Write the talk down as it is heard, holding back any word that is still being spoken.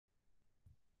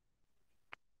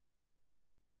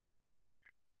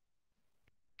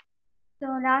So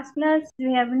last class we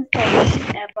have been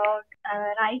studying about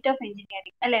right of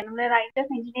engineering. അല്ലെ നമ്മൾ right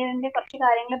of എഞ്ചിനീയറിന്റെ കുറച്ച്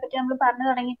കാര്യങ്ങളെ പറ്റി നമ്മൾ പറഞ്ഞു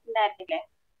തുടങ്ങിയിട്ടുണ്ടായിരുന്നില്ലേ?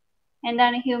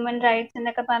 എന്താണ് ഹ്യൂമൻ റൈറ്റ്സ്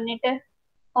എന്നൊക്കെ പറഞ്ഞിട്ട്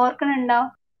ഓർക്കണുണ്ടോ?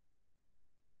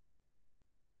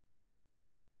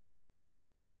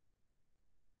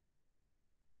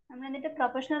 നമ്മൾ എന്നിട്ട്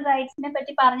പ്രൊഫഷണൽ റൈറ്റ്സിനെ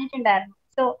പറ്റി പറഞ്ഞിട്ടുണ്ടായിരുന്നു.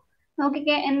 സോ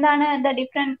നോക്കിക്കേ, എന്താണ് ദ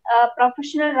ഡിഫറെന്റ്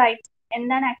പ്രൊഫഷണൽ റൈറ്റ്സ്,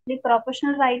 എന്താണ് ആക്ച്വലി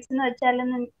പ്രൊഫഷണൽ റൈറ്റ്സ് എന്ന് വെച്ചാൽ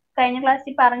കഴിഞ്ഞ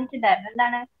ക്ലാസ്സിൽ പറഞ്ഞിട്ടുണ്ടായിരുന്നു.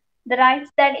 എന്താണ് the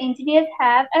rights that engineers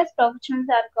have as professionals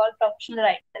are called professional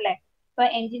rights, അല്ലെ? ഇപ്പൊ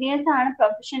engineers ആണ്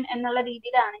പ്രൊഫഷൻ എന്നുള്ള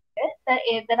രീതിയിലാണെങ്കിൽ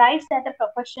the rights that a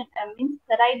profession means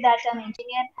the right that an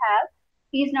engineer have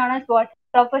is known as what?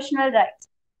 Professional rights.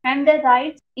 And the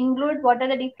rights include what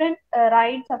are the different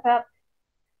rights of a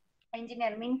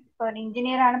engineer, means for an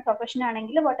engineer ആണ് profession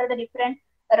ആണെങ്കിൽ what are the different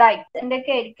rights?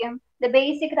 എന്തൊക്കെ ആയിരിക്കും? The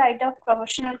basic right of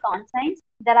professional conscience,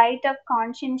 the right of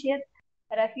conscientious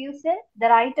refusal, the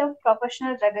right of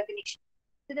professional recognition.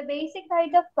 So the basic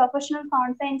right of professional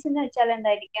conscience എന്ന് വെച്ചാൽ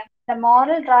എന്തായിരിക്കും? The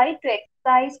moral right to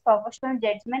exercise professional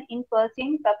judgment in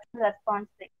pursuing professional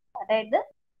responsibility. അതായത്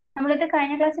നമ്മളിത്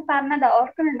കഴിഞ്ഞ ക്ലാസ്സിൽ പറഞ്ഞത്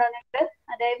ഓർക്കുന്നുണ്ടോ നിങ്ങൾക്ക്?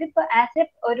 അതായത് ഇപ്പൊ ആസ് എ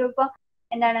ഒരു ഇപ്പൊ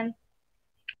എന്താണ്,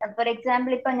 ഫോർ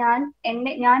എക്സാമ്പിൾ ഇപ്പൊ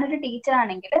ഞാനൊരു ടീച്ചർ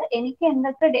ആണെങ്കിൽ എനിക്ക്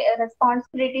എന്തൊക്കെ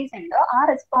റെസ്പോൺസിബിലിറ്റീസ് ഉണ്ടോ ആ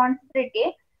റെസ്പോൺസിബിലിറ്റിയെ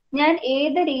ഞാൻ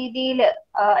ഏത് രീതിയിൽ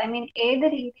ഏത്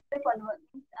രീതിയിൽ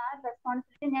കൊണ്ടുപോകും, ആ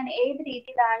റെസ്പോൺസിബിലിറ്റി ഞാൻ ഏത്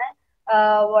രീതിയിലാണ്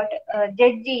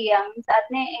ജഡ്ജ് ചെയ്യുക, മീൻസ്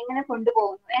അതിനെ എങ്ങനെ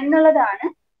കൊണ്ടുപോകുന്നു എന്നുള്ളതാണ്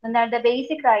എന്താണ് the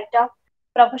basic right of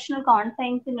professional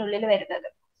കോൺസൈൻസിനുള്ളിൽ വരുന്നത്.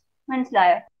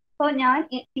 മനസ്സിലായോ? അപ്പോൾ ഞാൻ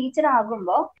ടീച്ചർ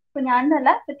ആകുമ്പോൾ, ഇപ്പൊ ഞാനല്ല,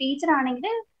 ഇപ്പൊ ടീച്ചർ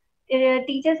ആണെങ്കിൽ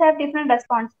teachers have different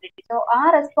responsibility. So ആ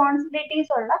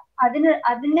റെസ്പോൺസിബിലിറ്റീസ് ഉള്ള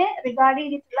അതിനെ റിഗാർഡ്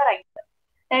ചെയ്തിട്ടുള്ള rights,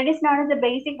 that is known as the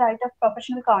basic right of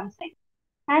professional conscience.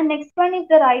 And next one is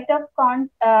the right of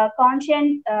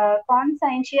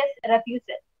conscientious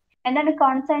refusal. എന്താണ്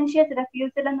കോൺസൈൻഷ്യസ്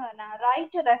refusal എന്ന് പറഞ്ഞാൽ?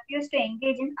 Right to refuse to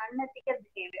engage in unethical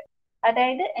behavior.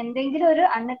 അതായത് എന്തെങ്കിലും ഒരു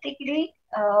അൺഎത്തിക്കലി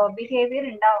behaviour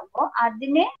ഉണ്ടാവുമ്പോൾ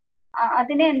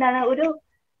അതിനെ എന്താണ് ഒരു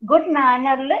ഗുഡ്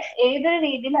മാനറിൽ ഏതൊരു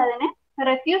രീതിയിൽ അതിനെ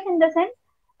refuse in the sense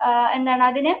എന്താണ്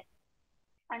അതിന്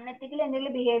അൺഎത്തിക്കൽ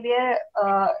എന്തെങ്കിലും ബിഹേവിയർ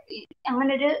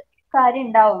അങ്ങനെ ഒരു കാര്യം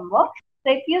ഉണ്ടാവുമ്പോൾ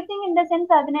refusing in the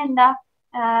sense അതിനെന്താ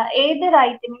ഏത്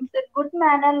റൈറ്റ്, മീൻസ് ഗുഡ്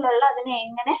മാനറിലുള്ള അതിനെ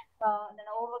എങ്ങനെ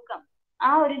ഓവർകം, ആ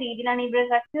ഒരു രീതിയിലാണ് ഇവിടെ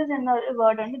റെഫ്യൂസ് എന്ന ഒരു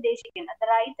വേർഡ് കൊണ്ട് ഉദ്ദേശിക്കുന്നത്.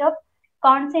 Right of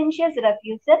കോൺസെൻഷ്യസ്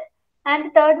refusal. And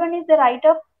third one is the right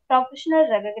of professional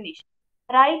recognition.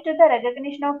 Right to the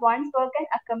recognition of wands work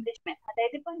and accomplishment.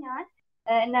 അതായത് ഇപ്പൊ ഞാൻ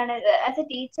എന്താണ് ആസ് എ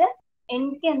ടീച്ചർ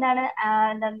എനിക്ക് എന്താണ്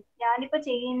ഞാനിപ്പോ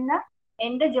ചെയ്യുന്ന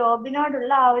എന്റെ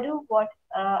ജോബിനോടുള്ള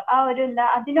ആ ഒരു എന്താ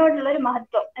അതിനോടുള്ള ഒരു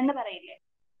മഹത്വം എന്ന് പറയില്ലേ,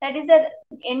 ദാറ്റ് ഈസ്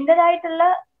എന്റേതായിട്ടുള്ള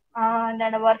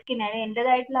എന്താണ് വർക്കിന്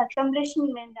എന്റേതായിട്ടുള്ള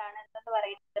അക്കംപ്ലിഷ്മെന്റ് ആണ് എന്ന്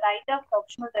പറയുന്നത് റൈറ്റ് ഓഫ്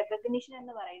പ്രൊഫഷണൽ റെക്കഗ്നിഷൻ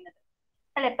എന്ന് പറയുന്നത്,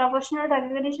 അല്ലെ? പ്രൊഫഷണൽ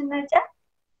റെക്കഗ്നിഷൻ എന്ന് വെച്ചാൽ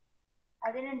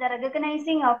അതിനെന്താ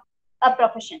recognising of A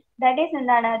profession, that is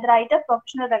എന്താണ് റൈറ്റ് ഓഫ്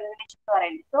പ്രൊഫഷണൽ റെക്കഗ്നിഷൻ എന്ന്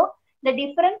പറയുന്നത്. So the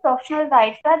different professional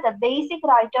rights are the basic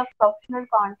right of professional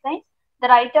conscience,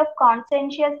 the right of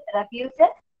conscientious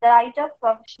refusal, the right of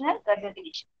professional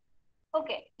recognition.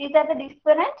 Okay, these are the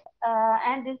different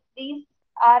and these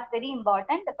are very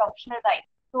important, the professional rights.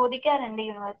 ചോദിക്കാറുണ്ട്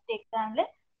university എക്സാമിൽ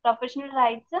professional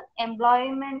റൈറ്റ്സും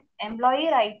employee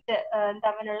rights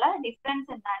തമ്മിലുള്ള difference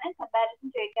എന്താണ്, comparison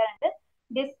ചോദിക്കാറുണ്ട്.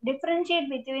 Differentiate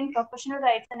between professional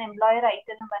rights and employee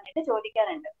rights എന്ന് പറഞ്ഞിട്ട്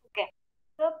ചോദിക്കാറുണ്ട്. Okay,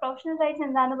 so professional rights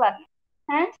എന്താന്ന് പറഞ്ഞു.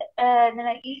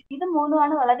 ആൻഡ് ഇത്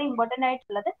മൂന്നുമാണ് വളരെ ഇമ്പോർട്ടന്റ്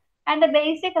ആയിട്ടുള്ളത്. ആൻഡ് ദ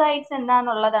ബേസിക് റൈറ്റ്സ്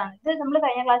എന്താണെന്നുള്ളതാണ് ഇത് നമ്മൾ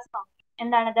കഴിഞ്ഞ ക്ലാസ്സിൽ നോക്കി.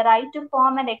 എന്താണ് the right to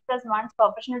form and express once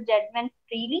professional judgement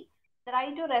freely, the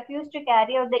right to refuse to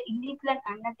carry out the illegal and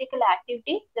unethical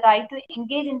activities, the right to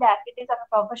engage in the activities of a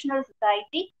professional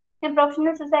society.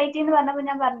 Professional society എന്ന് പറഞ്ഞപ്പോൾ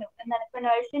ഞാൻ പറഞ്ഞു എന്താണ് ഇപ്പൊ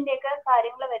നഴ്സിന്റെ ഒക്കെ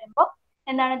കാര്യങ്ങൾ വരുമ്പോൾ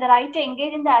എന്താണ് the right to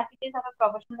engage in the activities of a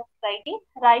professional society,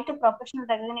 right to professional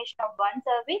recognition of one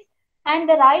service, and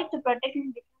the right to protect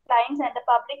clients and the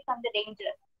public from the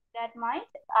danger that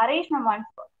might arise from one's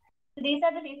work. So these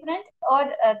are the different or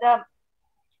the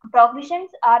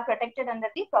provisions are protected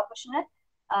under the professional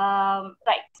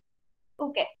rights.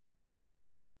 Okay.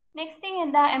 Next thing in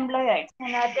the employee rights.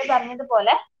 നേരത്തെ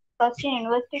പറഞ്ഞതുപോലെ question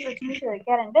university question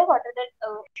ചോദിക്കാറുണ്ട്. What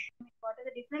are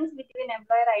the difference between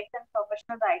employee rights and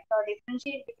professional rights, or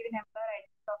differentiate between employee rights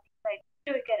and professional rights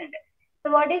ചോദിക്കാറുണ്ട്. So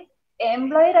what is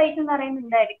employee rights എന്ന് പറയുന്നത്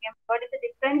എന്തായിരിക്കും? What is the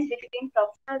difference between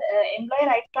professional employee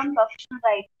rights and professional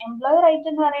rights? Employee rights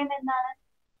എന്ന് പറയുന്നത് എന്താണ്?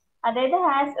 അതായത്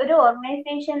ഒരു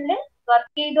ഓർഗനൈസേഷനിൽ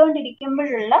വർക്ക്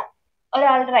ചെയ്തുകൊണ്ടിരിക്കുമ്പോഴുള്ള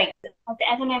ഒരാളുടെ റൈറ്റ്സ്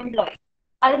ആസ് എൻ എംപ്ലോയി,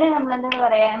 അതിനെ നമ്മൾ എന്താ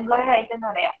പറയാ? എംപ്ലോയി റൈറ്റ് എന്ന്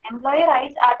പറയാം. Employee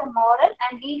rights are the moral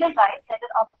and legal rights that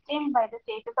are obtained by the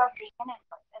status of being an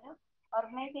employee. ഒരു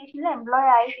ഓർഗനൈസേഷനിൽ എംപ്ലോയി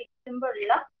ആയി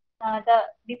ഇരിക്കുമ്പോഴുള്ള the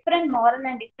different moral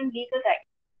and different legal rights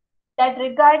that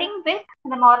regarding with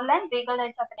the moral and legal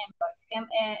rights of an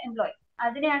employee.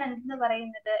 അതിനെയാണ് എന്തെന്ന്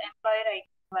പറയുന്നത് employer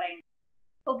rights എന്ന് പറയുന്നത്.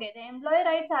 Okay, the employee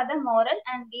rights are the moral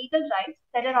and legal rights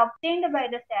that are obtained by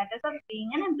the status of being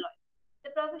an employee.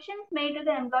 The provisions made to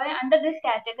the employee under this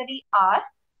category are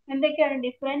എന്തൊക്കെയാണ്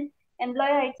different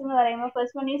employee rights എന്ന് പറയുമ്പോൾ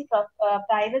first one is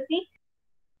privacy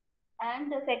and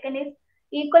the second is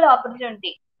equal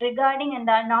opportunity regarding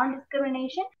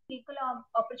non-discrimination, equal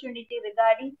opportunity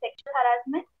regarding sexual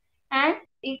harassment, and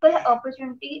equal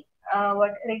opportunity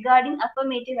regarding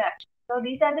affirmative action. So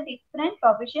these are the different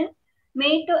provisions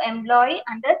made to employee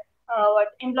under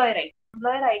employee rights.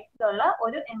 Employee rights ഉള്ള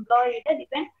ഒരു എംപ്ലോയിയുടെ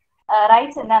different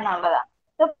rights എന്താണെന്നുള്ളതാണ്.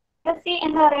 So privacy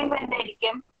എന്ന് പറയുമ്പോൾ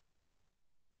എന്തായിരിക്കും?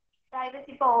 Privacy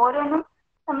ഇപ്പൊ ഓരോന്നും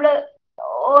നമ്മൾ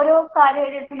ഓരോ കാര്യം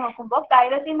എടുത്ത് നോക്കുമ്പോൾ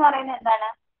പ്രൈവസി എന്ന് പറയുന്നത് എന്താണ്?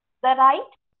 ദ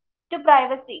റൈറ്റ് ടു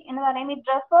പ്രൈവസി എന്ന് പറയുമ്പോൾ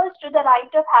it refers to the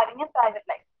right of having A private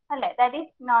life അല്ലെ? That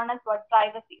is known as what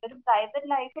privacy. ഒരു പ്രൈവറ്റ്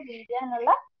ലൈഫ് ലീഡ്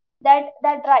ചെയ്യാനുള്ള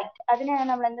that right അതിനെയാണ്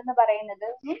നമ്മൾ എന്തെന്ന് പറയുന്നത്?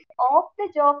 മീൻസ് ഓഫ് ദ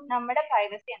ജോബ് നമ്മുടെ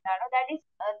പ്രൈവസി എന്താണോ that is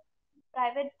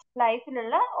private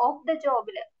ലൈഫിലുള്ള of the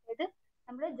ജോബില്, അതായത്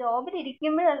നമ്മൾ ജോബിൽ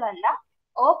ഇരിക്കുമ്പോഴല്ല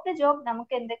ഓഫ് ദ ജോബ്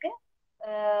നമുക്ക് എന്തൊക്കെ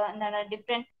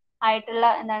ഡിഫറെന്റ് ആയിട്ടുള്ള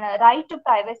right to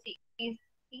privacy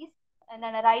is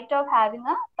right of having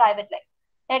A private life.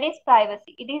 That is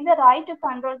privacy. It is the right to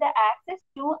control the access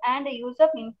to and the use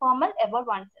of information about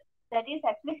oneself. That is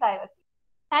actually privacy.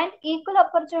 And equal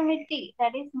opportunity,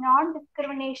 that is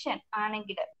non-discrimination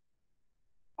ആണെങ്കിൽ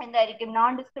എന്തായിരിക്കും?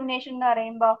 Non discrimination എന്ന്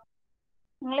പറയുമ്പോൾ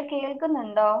നിങ്ങൾ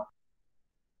കേൾക്കുന്നുണ്ടോ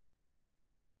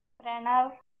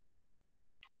പ്രണവ്?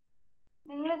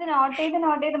 നിങ്ങളിത് not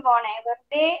ചെയ്ത് പോണേ,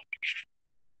 വെറുതെ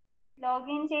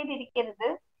ലോഗിൻ ചെയ്തിരിക്കരുത്.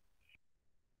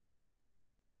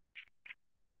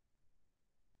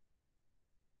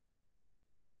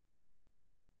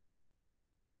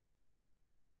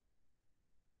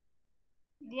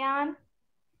 ധ്യാൻ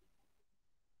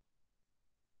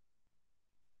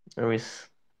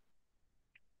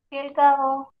കേൾക്കാവോ?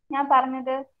 ഞാൻ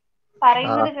പറയുന്നത്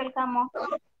കേൾക്കാമോ?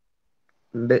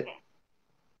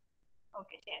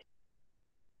 ഓക്കെ ശരി.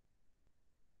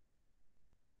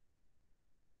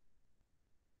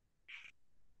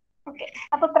 ഓക്കെ,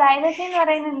 അപ്പൊ പ്രൈവസി എന്ന്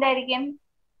പറയുന്നത് എന്തായിരിക്കും?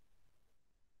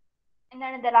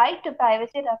 എന്താണ്? The right to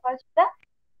privacy refers to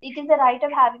it is the right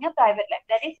of having A private life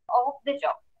that is of the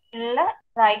job ഉള്ള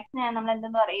റൈറ്റ്സിനെയാണ് നമ്മൾ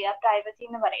എന്തെന്ന് പറയുക? പ്രൈവസി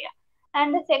എന്ന് പറയുക.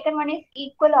 And the second one is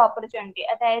equal opportunity,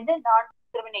 അതായത് നോൺ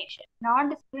ഡിസ്ക്രിമിനേഷൻ. നോൺ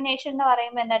ഡിസ്ക്രിമിനേഷൻ എന്ന്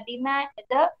പറയുമ്പോൾ എന്താ?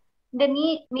 the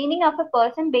meaning of a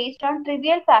person based on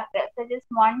trivial factors such as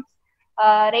one's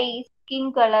race, skin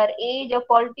color, age, or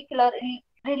political or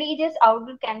religious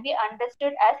outlook can be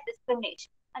understood as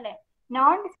discrimination. അല്ലെ?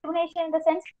 Non discrimination in the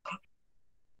sense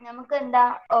നമുക്ക് എന്താ?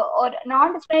 Non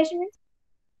discrimination means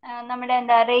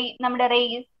നമ്മുടെ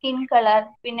raise, skin colour,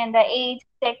 പിന്നെ എന്താ age,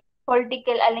 sex,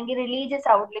 political അല്ലെങ്കിൽ religious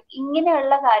outlook,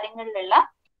 ഇങ്ങനെയുള്ള കാര്യങ്ങളിലുള്ള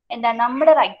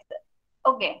നമ്മുടെ rights.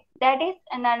 Okay, that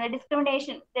is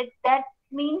discrimination. That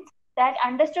means that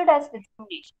understood as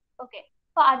discrimination. Okay,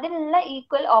 അപ്പൊ അതിനുള്ള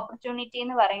ഈക്വൽ ഓപ്പർച്യൂണിറ്റി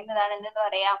എന്ന് പറയുന്നതാണ് എന്തെന്ന്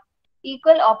പറയാം?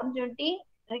 Equal opportunity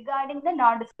regarding the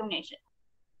non discrimination.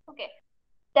 Okay,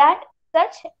 that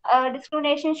such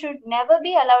discrimination should never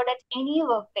be allowed at any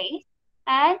workplace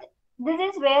and this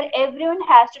is where everyone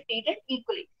has to treat it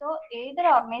equally. So ഏതൊരു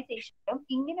ഓർഗനൈസേഷനിലും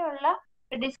ഇങ്ങനെയുള്ള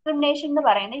discrimination എന്ന്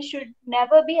പറയുന്നത് should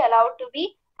never be allowed to be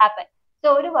happen.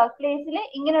 So ഒരു work പ്ലേസിൽ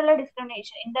ഇങ്ങനെയുള്ള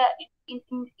discrimination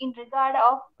in regard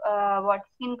of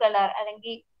skin colour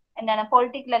അല്ലെങ്കിൽ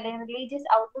political അല്ലെങ്കിൽ religious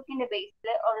ഔട്ട്ലുക്കിന്റെ ബേസിൽ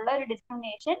ഉള്ള ഒരു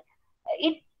discrimination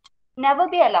it never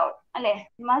be allowed അല്ലെ?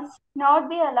 Must not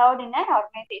be allowed in an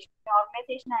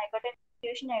organisation ആയിക്കോട്ടെ,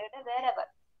 ഇൻസ്റ്റിറ്റ്യൂഷൻ ആയിക്കോട്ടെ, വേറെവർ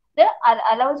ഇത്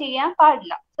അലൗ ചെയ്യാൻ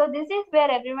പാടില്ല. So this is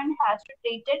wear every one has to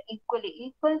treated equally,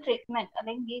 equal treatment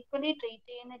അല്ലെങ്കിൽ ഈക്വലി ട്രീറ്റ്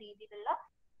ചെയ്യുന്ന രീതിയിലുള്ള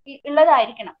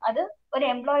ഉള്ളതായിരിക്കണം. അത് ഒരു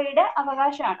എംപ്ലോയിയുടെ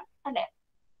അവകാശമാണ് അല്ലെ?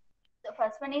 The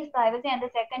first one is privacy and the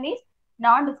second is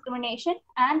non-discrimination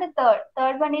and the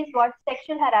third one is what?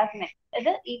 Sexual harassment. That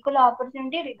is equal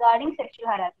opportunity regarding sexual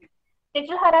harassment.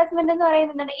 Sexual harassment എന്ന്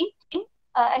പറയുന്നത്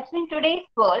actually in today's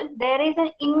world there is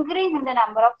an increase in the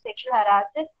number of sexual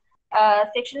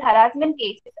harassment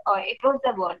cases across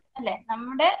the world അല്ലെ?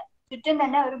 നമ്മുടെ ചുറ്റും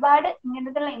തന്നെ ഒരുപാട്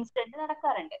ഇങ്ങനത്തെ incident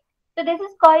നടക്കാറുണ്ട്. So this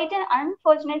is quite an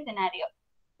unfortunate scenario.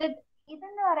 So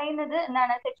ഇതെന്ന് പറയുന്നത്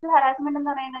സെക്ഷൽ ഹറാസ്മെന്റ് എന്ന്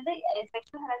പറയുന്നത്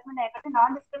സെക്ഷൽ ഹറാസ്മെന്റ് ആയിക്കോട്ടെ, നോൺ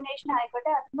ഡിസ്ക്രിമിനേഷൻ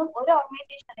ആയിക്കോട്ടെ, അതൊന്നും ഒരു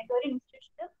ഓർഗനൈസേഷൻ അല്ലെങ്കിൽ ഒരു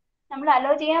ഇൻസ്റ്റിറ്റ്യൂഷനിൽ നമ്മൾ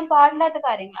അലോ ചെയ്യാൻ പാടില്ലാത്ത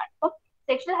കാര്യങ്ങളാണ്. അപ്പം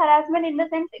sexual harassment in the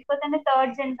sense ഇപ്പൊ തന്നെ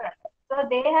തേർഡ് ജെൻഡർ ഉണ്ട്. So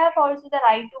they have also the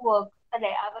right to work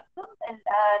അല്ലെ? അവർക്ക്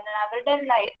അവരുടെ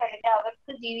ലൈഫ് അല്ലെങ്കിൽ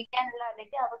അവർക്ക് ജീവിക്കാനുള്ള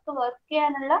അല്ലെങ്കിൽ അവർക്ക് വർക്ക്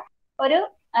ചെയ്യാനുള്ള ഒരു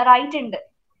റൈറ്റ് ഉണ്ട്.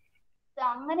 സോ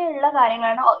അങ്ങനെയുള്ള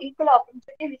കാര്യങ്ങളാണ് equal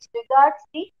opportunity which regards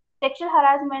the sexual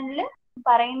ഹറാസ്മെന്റിൽ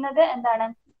പറയുന്നത് എന്താണ്,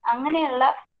 അങ്ങനെയുള്ള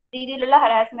രീതിയിലുള്ള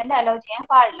ഹറാസ്മെന്റ് അലോ ചെയ്യാൻ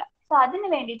പാടില്ല. സോ അതിന്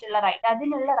വേണ്ടിയിട്ടുള്ള റൈറ്റ്,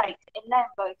 അതിനുള്ള റൈറ്റ് എല്ലാ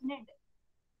എംപ്ലോയീസിനും ഉണ്ട്.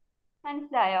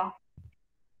 മനസ്സിലായോ?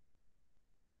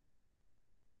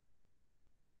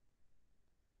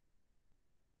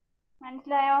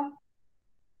 മനസ്സിലായോ?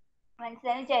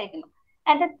 മനസ്സിലായെന്ന് വിചാരിക്കുന്നു.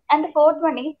 And the fourth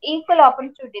one is equal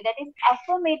opportunity, that is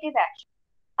affirmative action.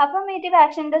 Affirmative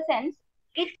action in the sense,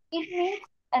 it means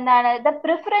the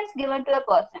preference given to a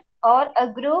person or a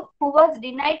group who was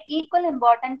denied equal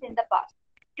importance in the past.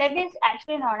 That is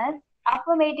actually known as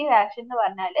affirmative action എന്ന്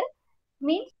പറഞ്ഞാല്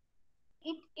means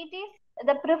it is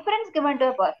the preference given to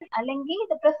a person അല്ലെങ്കിൽ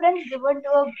the preference given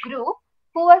to a group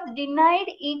who was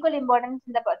denied equal importance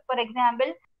in the past. For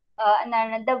example,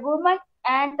 the women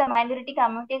and the minority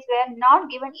communities were not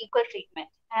given equal treatment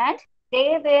and they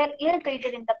were ill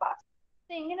treated in the past.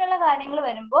 So ഇങ്ങനെയുള്ള കാര്യങ്ങൾ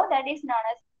വരുമ്പോൾ that is known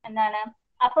as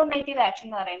affirmative action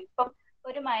എന്ന് പറയുന്നത്. ഇപ്പം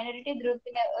ഒരു minority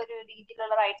ഗ്രൂപ്പിന് ഒരു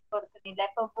രീതിയിലുള്ള റൈറ്റ്സ് കൊടുക്കുന്നില്ല.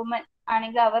 ഇപ്പൊ വുമൻ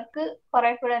ആണെങ്കിൽ അവർക്ക്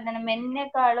കുറെ കൂടെ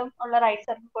മെന്നിനെക്കാളും ഉള്ള റൈറ്റ്സ്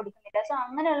അവർക്ക് കൊടുക്കുന്നില്ല. സോ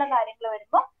അങ്ങനെയുള്ള കാര്യങ്ങൾ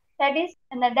വരുമ്പോൾ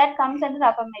that comes under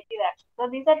affirmative action. So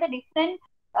these are the different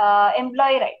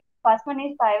employee rights. First one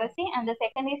is privacy and the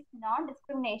second is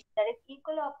non-discrimination, that is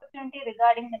equal opportunity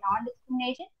regarding the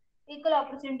non-discrimination, equal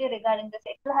opportunity regarding the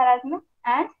sexual harassment,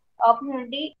 and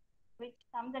opportunity which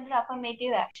comes under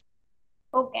affirmative action.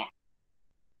 Okay,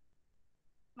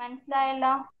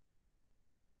 മനസ്സിലായല്ലോ?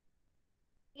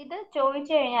 ഇത്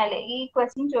ചോദിച്ചു കഴിഞ്ഞാൽ, ഈ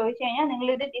question ചോദിച്ചു കഴിഞ്ഞാൽ നിങ്ങൾ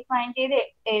ഇത് define ചെയ്ത്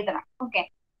എഴുതണം. ഓക്കെ,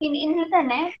 ഇതിൽ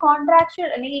തന്നെ കോൺട്രാക്ച്വൽ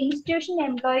അല്ലെങ്കിൽ ഇൻസ്റ്റിറ്റ്യൂഷൻ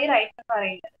എംപ്ലോയി റൈറ്റ് എന്ന്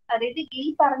പറയുന്നത്, അതായത് ഈ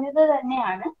പറഞ്ഞത്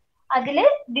തന്നെയാണ് അതില്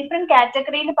ഡിഫറെന്റ്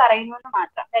കാറ്റഗറിയിൽ പറയുന്നു എന്ന്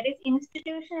മാത്രം. ദാറ്റ് ഈസ്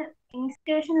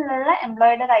ഇൻസ്റ്റിറ്റ്യൂഷനിലുള്ള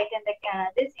എംപ്ലോയിയുടെ റൈറ്റ് എന്തൊക്കെയാണ്?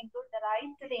 This include the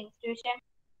right to the institution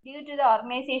due to the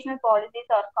organisational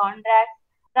policies or contract,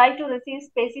 right to receive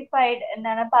specified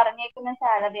പറഞ്ഞേക്കുന്ന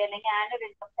സാലറി അല്ലെങ്കിൽ ആനുവൽ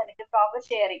ഇൻകംസ് അല്ലെങ്കിൽ പ്രോഫിറ്റ്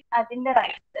ഷെയറിംഗ്, അതിന്റെ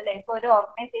റൈറ്റ്സ് അല്ലെ. ഇപ്പൊ ഒരു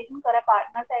ഓർഗനൈസേഷൻ കുറെ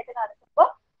പാർട്ട്നേഴ്സ് ആയിട്ട് നടത്തുമ്പോൾ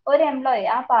ഒരു എംപ്ലോയി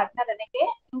ആ പാർട്ട്ണർ അല്ലെങ്കിൽ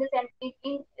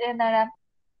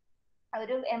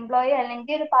ഒരു എംപ്ലോയി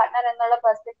അല്ലെങ്കിൽ ഒരു പാർട്ട്ണർ എന്നുള്ള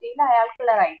പെർസ്പെക്റ്റീവിൽ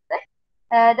അയാൾക്കുള്ള rights,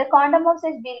 the quantum of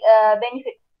such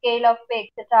benefit, scale of pay,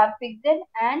 etc. are fixed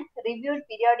and reviewed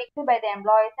periodically by the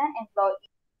employees and employees.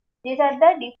 These are the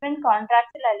different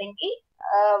contractual അല്ലെങ്കിൽ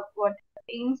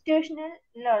institutional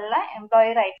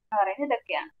employee rights എന്ന് പറയുന്നത്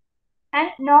ഇതൊക്കെയാണ്. And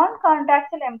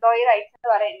non-contractual employee rights എന്ന്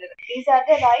പറയുന്നത്, these are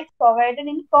the rights provided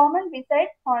in common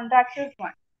besides contractual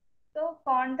one. So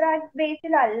contract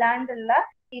based അല്ലാണ്ടുള്ള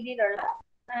രീതിയിലുള്ള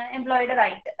എംപ്ലോയിയുടെ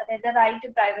right, അതായത് right to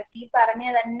privacy, ഈ പറഞ്ഞ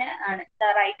തന്നെ ആണ്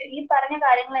റൈറ്റ്. ഈ പറഞ്ഞ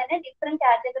കാര്യങ്ങൾ തന്നെ ഡിഫറെന്റ്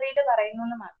കാറ്റഗറിയിൽ പറയുന്നു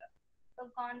എന്ന് മാത്രം. സോ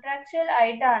കോൺട്രാക്ച്വൽ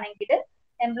ആയിട്ടാണെങ്കിൽ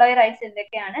എംപ്ലോയി റൈറ്റ്സ്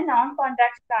എന്തൊക്കെയാണ്, നോൺ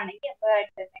കോൺട്രാക്ച്വൽ ആണെങ്കിൽ എംപ്ലോയി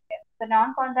റൈറ്റ്സ് എന്തൊക്കെയാണ്. ഇപ്പൊ നോൺ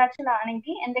കോൺട്രാക്ച്വൽ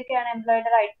ആണെങ്കിൽ എന്തൊക്കെയാണ്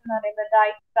എംപ്ലോയിയുടെ റൈറ്റ്സ് എന്ന് പറയുന്നത്?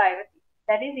 Right to privacy,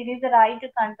 that is, it is the right to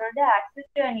control the access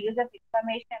to and use of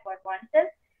information about oneself,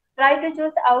 right to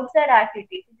choose outside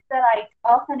activities, it is the right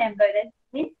of an employee. That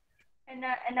means,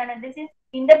 and this is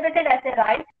interpreted as a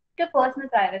right to personal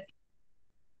privacy.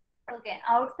 Okay,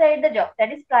 outside the job,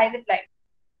 that is private life.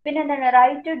 Then the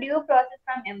right to due process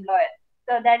from employer.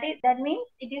 So that means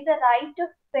it is a right to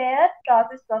fair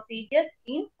process procedures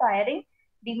in firing,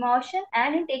 demotion,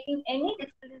 and in taking any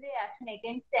disciplinary action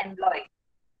against the employee.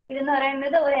 ഇതെന്ന്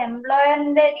പറയുന്നത് ഒരു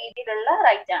എംപ്ലോയറിന്റെ രീതിയിലുള്ള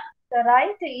right ആണ്.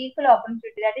 Right two equal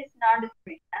opportunity, that is known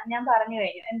discrimination. ഞാൻ പറഞ്ഞു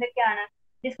കഴിഞ്ഞു എന്തൊക്കെയാണ്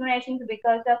discriminations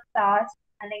because of caste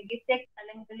അല്ലെങ്കിൽ സെക്സ്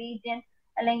അല്ലെങ്കിൽ റിലീജിയൻ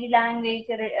അല്ലെങ്കിൽ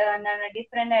ലാംഗ്വേജ്,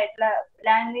 ഡിഫറെന്റ് ആയിട്ടുള്ള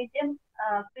ലാംഗ്വേജും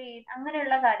ക്രീഡ്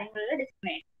അങ്ങനെയുള്ള കാര്യങ്ങളിൽ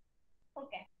ഡിസ്ക്രിമിനേഷൻ.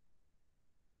 ഓക്കെ,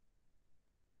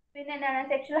 പിന്നെ എന്താണ്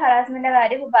സെക്ഷൽ ഹറാസ്മെന്റിന്റെ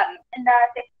കാര്യം പറഞ്ഞു. എന്താ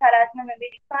sexual harassment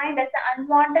defined as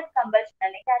unwanted compulsion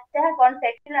അല്ലെങ്കിൽ attack on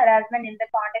sexual harassment in the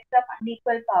context of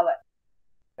unequal power.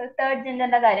 Third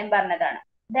ജെൻഡറിന്റെ കാര്യം പറഞ്ഞതാണ്.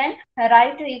 Then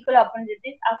right two equal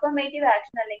opportunities, affirmative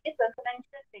action അല്ലെങ്കിൽ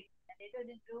പ്രിഫറൻഷ്യൽ ട്രീറ്റ്മെന്റ്, അതായത്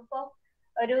ഒരു ഗ്രൂപ്പ് ഓഫ്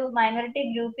ഒരു മൈനോറിറ്റി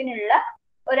ഗ്രൂപ്പിനുള്ള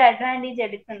ഒരു അഡ്വാൻറ്റേജ്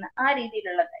എടുക്കുന്ന ആ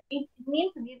രീതിയിലുള്ളത്. It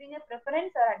means giving A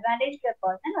preference or advantage to A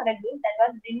person or A group that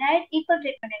was denied equal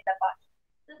treatment in the past.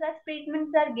 So such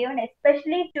treatments are given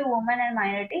especially to women and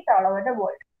minorities all over the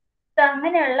world. So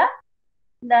അങ്ങനെയുള്ള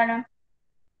എന്താണ്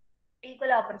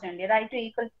equal opportunity, right two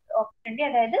equal opportunity,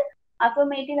 അതായത്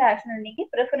affirmative action ഉണ്ടെങ്കിൽ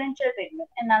preferential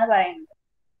treatment എന്നാണ് പറയുന്നത്.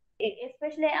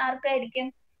 Especially ആർക്കായിരിക്കും?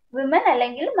 Women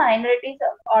അല്ലെങ്കിൽ minorities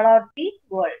all over the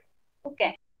world. Okay,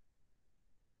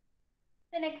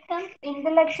 next comes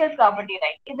intellectual property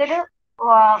right. ഇതൊരു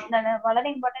വളരെ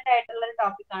important ആയിട്ടുള്ള ഒരു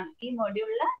ടോപ്പിക് ആണ്. ഈ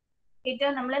മൊഡ്യൂളിൽ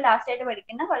ഏറ്റവും നമ്മൾ ലാസ്റ്റ് ആയിട്ട്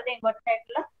പഠിക്കുന്ന വളരെ ഇമ്പോർട്ടന്റ്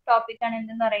ആയിട്ടുള്ള ടോപ്പിക് ആണ്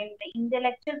എന്തെന്ന് പറയുന്നത്,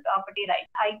 ഇന്റലക്ച്വൽ പ്രോപ്പർട്ടി റൈറ്റ്,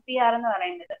 IPR എന്ന്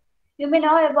പറയുന്നത്. യു മേ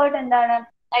നോ അബൌട്ട് എന്താണ്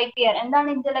IPR, എന്താണ്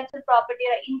intellectual property,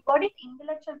 what is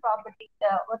intellectual property,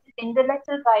 what is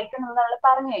intellectual right എന്നുള്ളത് നമ്മൾ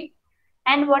പറഞ്ഞു കഴിഞ്ഞു.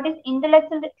 ആൻഡ് വാട്ട് ഈസ്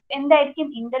ഇന്റലക്ച്വൽ, എന്തായിരിക്കും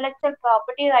ഇന്റലക്ച്വൽ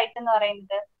പ്രോപ്പർട്ടി റൈറ്റ് എന്ന്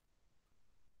പറയുന്നത്?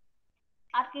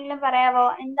 ആർക്കെങ്കിലും പറയാവോ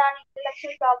എന്താണ്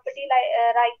ഇന്റലക്ച്വൽ പ്രോപ്പർട്ടി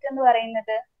റൈറ്റ് എന്ന്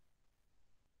പറയുന്നത്?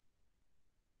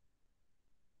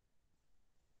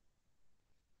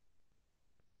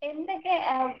 എന്തൊക്കെ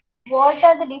വാട്ട്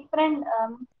ആർ ദ ഡിഫറെന്റ്,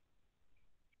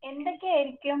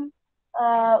 എന്തൊക്കെയായിരിക്കും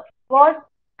what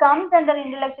comes under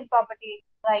intellectual property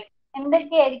right?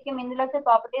 എന്തൊക്കെയായിരിക്കും ഇന്റലക്ച്വൽ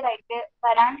പ്രോപ്പർട്ടി റൈറ്റ്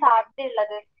വരാൻ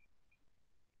സാധ്യതയുള്ളത്?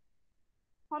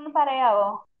 ഒന്ന് പറയാവോ?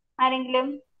 ആരെങ്കിലും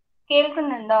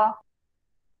കേൾക്കുന്നുണ്ടോ?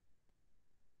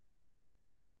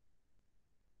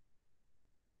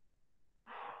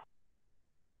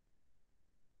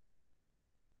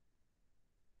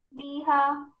 ദീഹ,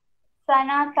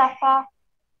 സന, സഫ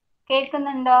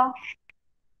കേൾക്കുന്നുണ്ടോ?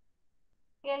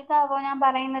 കേൾക്കാവോ ഞാൻ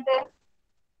പറയുന്നത്?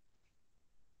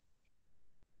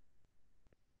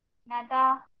 നദ,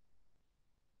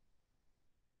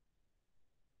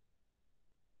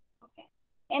 ഓക്കെ.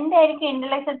 എന്തായിരിക്കും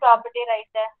ഇന്റലക്ച്വൽ പ്രോപ്പർട്ടി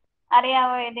റൈറ്റ്?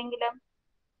 അറിയാവോ ഏതെങ്കിലും?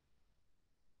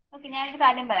 ഓക്കെ, ഞാനൊരു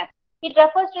കാര്യം പറയാം. It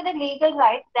refers to the legal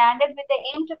rights granted with the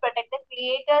aim to protect the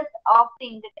creators of the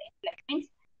intellect. Means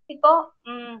ഇപ്പോ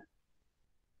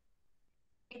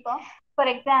ഇപ്പോ ഫോർ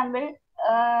എക്സാമ്പിൾ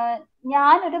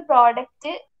ഞാനൊരു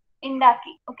പ്രോഡക്റ്റ്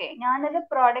ഉണ്ടാക്കി. ഓക്കെ, ഞാനൊരു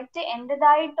പ്രോഡക്റ്റ്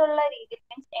എന്റേതായിട്ടുള്ള രീതിയിൽ,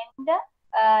 മീൻസ് എന്റെ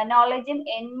നോളജും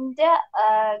എന്റെ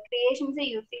ക്രിയേഷൻസ്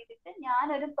യൂസ് ചെയ്തിട്ട്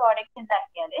ഞാനൊരു പ്രോഡക്റ്റ്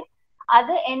ഉണ്ടാക്കിയാൽ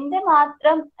അത് എന്റെ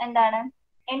മാത്രം എന്താണ്,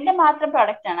 എന്റെ മാത്രം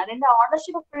പ്രോഡക്റ്റ് ആണ്. അതിന്റെ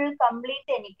ഓണർഷിപ്പ് ഫുൾ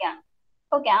കംപ്ലീറ്റ് എനിക്കാണ്.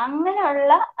 ഓക്കെ,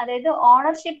 അങ്ങനെയുള്ള, അതായത്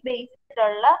ഓണർഷിപ്പ്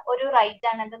ബേസിലുള്ള ഒരു റൈറ്റ്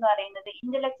ആണ് എന്തെന്ന് പറയുന്നത്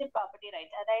ഇന്റലക്ച്വൽ പ്രോപ്പർട്ടി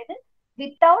റൈറ്റ്. അതായത്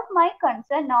without my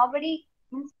concern nobody,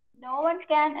 means no one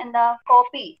can എന്താ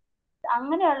കോപ്പി.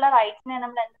 അങ്ങനെയുള്ള റൈറ്റ്സിനെ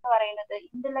നമ്മൾ എന്താ പറയുന്നത്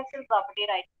ഇന്റലക്ച്വൽ പ്രോപ്പർട്ടി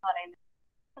റൈറ്റ് എന്ന് പറയുന്നത്.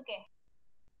 ഓക്കെ,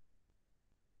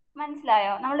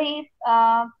 മനസ്സിലായോ? നമ്മൾ ഈ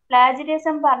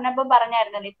പ്ലാജിയറിസം പറഞ്ഞപ്പോ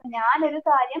പറഞ്ഞായിരുന്നല്ലോ, ഇപ്പൊ ഞാനൊരു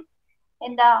കാര്യം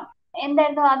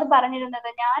എന്തായിരുന്നു അത് പറഞ്ഞിരുന്നത്,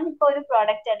 ഞാനിപ്പോ ഒരു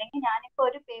പ്രോഡക്റ്റ് അല്ലെങ്കിൽ ഞാനിപ്പോ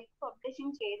ഒരു പേപ്പർ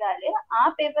പബ്ലിഷിംഗ് ചെയ്താൽ ആ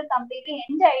പേപ്പർ കംപ്ലീറ്റ്ലി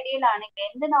എന്റെ ഐഡിയയിലാണെങ്കിൽ,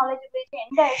 എന്റെ നോളജ് ഉപയോഗിച്ച്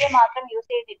എന്റെ ഐഡിയ മാത്രം യൂസ്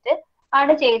ചെയ്തിട്ട്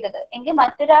ആണ് ചെയ്തത് എങ്കിൽ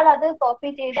മറ്റൊരാൾ അത്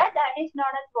കോപ്പി ചെയ്താൽ that is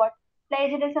not as what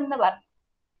plagiarism എന്ന് പറഞ്ഞു.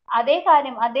 അതേ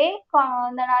കാര്യം,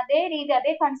 എന്താണ് അതേ രീതി,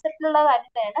 അതേ കൺസെപ്റ്റിലുള്ള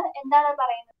കാര്യത്തെയാണ് എന്താണ്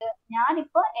പറയുന്നത്,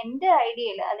 ഞാനിപ്പോ എന്റെ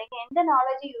ഐഡിയയിൽ അല്ലെങ്കിൽ എന്റെ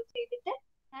നോളജ് യൂസ് ചെയ്തിട്ട്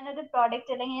ഞാനൊരു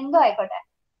പ്രോഡക്റ്റ് അല്ലെങ്കിൽ എന്തോ ആയിക്കോട്ടെ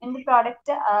എന്ത്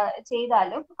പ്രോഡക്റ്റ്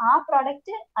ചെയ്താലും ആ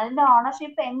പ്രോഡക്റ്റ് അതിന്റെ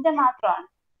ഓണർഷിപ്പ് എന്റെ മാത്രമാണ്.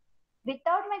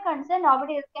 Without my concern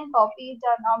nobody else can copy it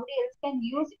or nobody else can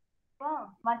use it. അപ്പൊ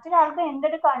മറ്റൊരാൾക്ക് എന്റെ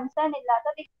ഒരു കൺസേൺ ഇല്ലാതെ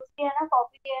അത് യൂസ് ചെയ്യാനോ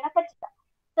കോപ്പി ചെയ്യാനോ പറ്റില്ല.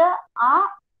 ആ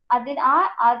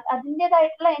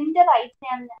അതിൻ്റെതായിട്ടുള്ള എന്റെ റൈറ്റ്സ്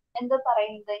ഞാൻ എന്തോ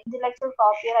പറയുന്നത് ഇന്റലക്ച്വൽ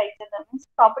കോപ്പി റൈറ്റ് എന്ന്, മീൻസ്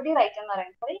പ്രോപ്പർട്ടി റൈറ്റ് എന്ന്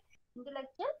പറയുന്നത്, സോറി,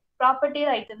 ഇന്റലക്ച്വൽ പ്രോപ്പർട്ടി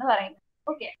റൈറ്റ് എന്ന് പറയുന്നത്.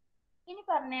 ഓക്കെ, ഇനി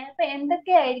പറഞ്ഞേ അപ്പൊ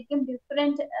എന്തൊക്കെയായിരിക്കും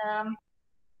ഡിഫറെന്റ്,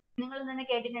 നിങ്ങൾ തന്നെ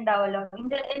കേട്ടിട്ടുണ്ടാവുമല്ലോ,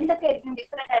 എന്തൊക്കെയായിരിക്കും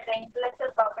ഡിഫറെന്റ് ആയിട്ട് ഇന്റലക്ച്വൽ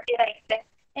പ്രോപ്പർട്ടി റൈറ്റ്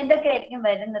എന്തൊക്കെയായിരിക്കും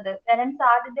വരുന്നത്, വരാൻ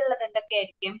സാധ്യതയുള്ളത്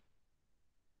എന്തൊക്കെയായിരിക്കും?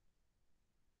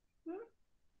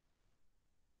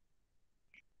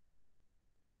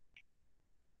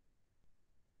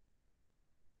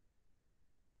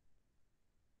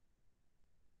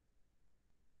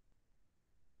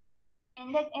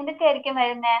 എന്തൊക്കെയായിരിക്കും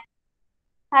വരുന്നേ,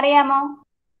 അറിയാമോ?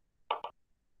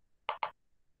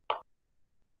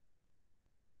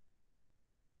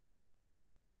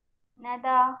 നദ,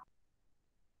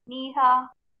 നീഹ,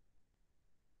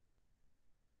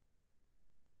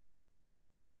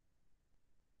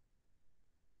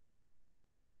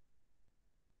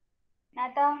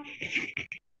 നദ,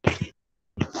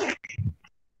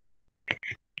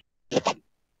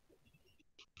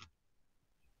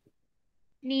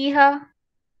 നീഹ,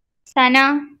 സന,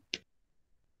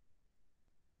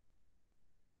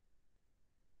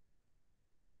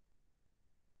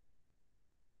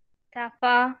 സഫ.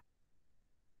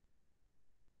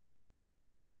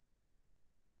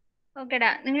 ഓക്കെടാ,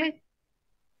 നിങ്ങൾ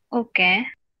ഓക്കെ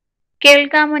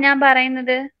കേൾക്കാമോ ഞാൻ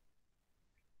പറയുന്നത്?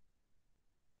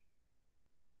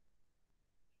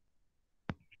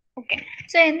 ഓക്കെ,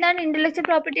 സോ എന്താണ് ഇന്റലക്ച്വൽ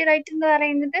പ്രോപ്പർട്ടി റൈറ്റ് എന്ന്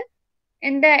പറയുന്നത്?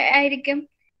 എന്തായിരിക്കും?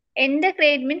 എന്റെ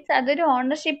ക്രിയേറ്റ് മീൻസ് അതൊരു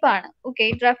ഓണർഷിപ്പ് ആണ്. Okay,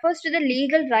 it refers to the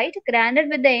legal right granted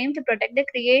with the aim to protect the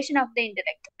creation of the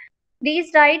intellect.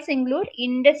 These rights include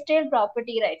industrial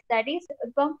property rights. That is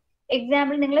ഇപ്പം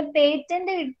example നിങ്ങൾ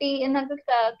patent കിട്ടി എന്നൊക്കെ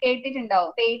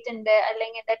കേട്ടിട്ടുണ്ടാവും. Patent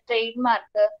അല്ലെങ്കിൽ എന്താ trade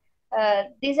mark,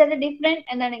 these are the different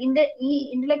എന്താണ് ഈ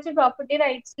intellectual property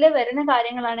റൈറ്റ്സിൽ വരുന്ന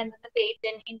കാര്യങ്ങളാണ് എന്താണ്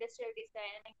പേറ്റന്റ്, ഇൻഡസ്ട്രിയൽ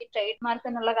ഡിസൈൻ അല്ലെങ്കിൽ ട്രേഡ് മാർക്ക്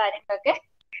എന്നുള്ള കാര്യങ്ങളൊക്കെ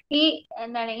ഈ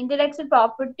എന്താണ് ഇന്റലക്ച്വൽ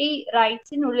പ്രോപ്പർട്ടി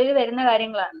റൈറ്റ്സിനുള്ളിൽ വരുന്ന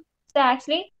കാര്യങ്ങളാണ്. So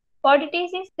actually what it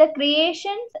is the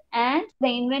creations and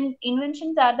the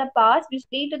inventions are the paths which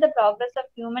lead to the progress of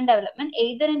human development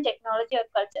either in technology or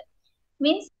culture.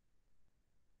 Means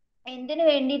എന്തിനു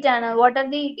വേണ്ടിയിട്ടാണ്, what are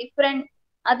the different,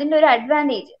 അതിന്റെ ഒരു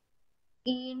advantage,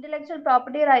 ഈ intellectual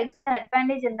property റൈറ്റ്സിന്റെ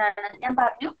advantage എന്താണ് ഞാൻ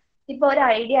പറഞ്ഞു. ഇപ്പൊ ഒരു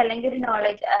ഐഡിയ അല്ലെങ്കിൽ ഒരു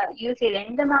നോളജ് യൂസ് ചെയ്ത്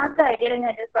എന്റെ മാത്രം ഐഡിയയിൽ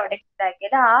ഞാൻ ഒരു പ്രോഡക്റ്റ്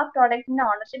ഉണ്ടാക്കിയത്, ആ പ്രോഡക്റ്റിന്റെ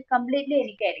ഓണർഷിപ്പ് കംപ്ലീറ്റ്ലി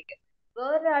എനിക്കായിരിക്കും.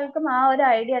 വേറൊരാൾക്കും ആ ഒരു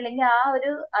ഐഡിയ അല്ലെങ്കിൽ ആ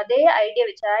ഒരു അതേ ഐഡിയ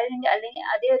വെച്ച് അല്ലെങ്കിൽ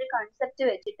അതേ ഒരു കൺസെപ്റ്റ്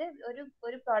വെച്ചിട്ട്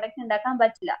ഒരു പ്രോഡക്റ്റ് ഉണ്ടാക്കാൻ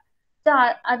പറ്റില്ല. സോ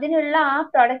അതിനുള്ള ആ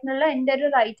പ്രോഡക്റ്റിനുള്ള എന്റെ ഒരു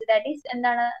റൈറ്റ്, ദാറ്റ് ഈസ്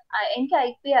എന്താണ്, എനിക്ക്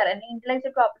IPR അല്ലെങ്കിൽ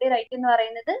ഇന്റലക്ച്വൽ പ്രോപ്പർട്ടി റൈറ്റ് എന്ന്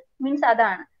പറയുന്നത് മീൻസ്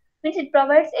അതാണ്. Means it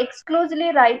provides exclusively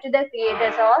right to the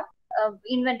creators or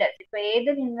inventors. ഇപ്പൊ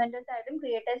ഏതൊരു ഇൻവെന്റേഴ്സ് ആയാലും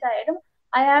ക്രിയേറ്റേഴ്സ് ആയാലും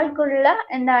അയാൾക്കുള്ള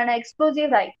എന്താണ് എക്സ്ക്ലൂസീവ്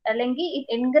റൈറ്റ്, അല്ലെങ്കിൽ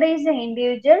it encourage the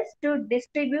individuals to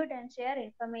distribute and share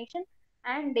information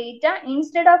and data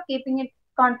instead of keeping it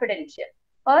confidential,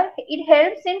 or it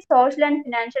helps in social and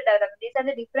financial development. These are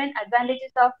the different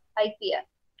advantages of IPR.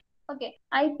 Okay,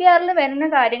 IPR വരുന്ന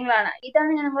കാര്യങ്ങളാണ്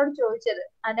ഇതാണ് ഞാൻ നിങ്ങളോട് ചോദിച്ചത്.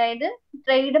 അതായത്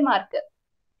trade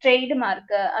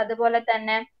mark അതുപോലെ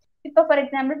തന്നെ ഇപ്പൊ ഫോർ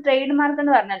എക്സാമ്പിൾ ട്രേഡ് മാർക്ക്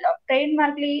എന്ന് പറഞ്ഞല്ലോ, ട്രേഡ്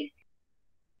മാർക്കിൽ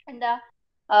എന്താ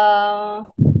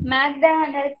മാഗ്ഡ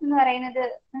അനലിസ് എന്ന് പറയുന്നത്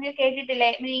നിങ്ങൾ കേട്ടിട്ടില്ലേ?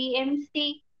 ഈ MC,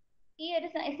 ഈ ഒരു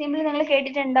സിമ്പിൾ നിങ്ങൾ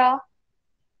കേട്ടിട്ടുണ്ടോ?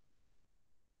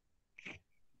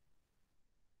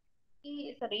 ഈ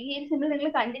ഒരു സിമ്പിൾ നിങ്ങൾ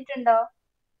കണ്ടിട്ടുണ്ടോ?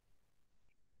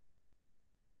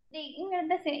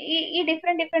 ഇങ്ങനത്തെ ഈ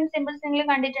ഡിഫറെന്റ് സിമ്പിൾസ് നിങ്ങൾ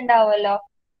കണ്ടിട്ടുണ്ടാവുമല്ലോ.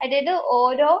 അതായത്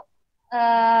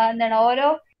എന്താണ്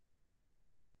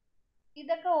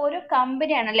ഇതൊക്കെ ഓരോ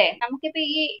കമ്പനിയാണ് അല്ലെ. നമുക്കിപ്പോ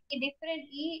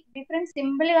ഡിഫറെന്റ്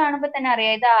സിമ്പിൾ കാണുമ്പോ തന്നെ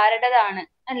അറിയാം ഇത് ആരുടേതാണ്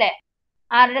അല്ലെ,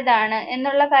 ആരുടേതാണ്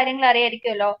എന്നുള്ള കാര്യങ്ങൾ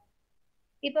അറിയായിരിക്കുമല്ലോ.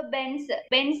 ഇപ്പൊ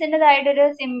ബെൻസിൻ്റെതായിട്ടൊരു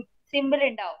സിമ്പിൾ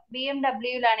ഉണ്ടാവും.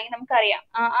 BMW-ലാണെങ്കിൽ നമുക്കറിയാം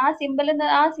ആ സിമ്പിൾ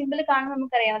കാണുമ്പോൾ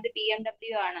നമുക്കറിയാം അത്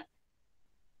BMW ആണ്.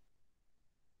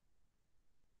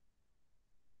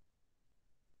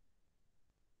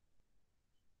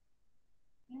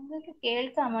 നിങ്ങൾക്ക്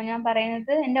കേൾക്കാമോ ഞാൻ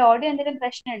പറയുന്നത്? എന്റെ ഓഡിയോ എന്തെങ്കിലും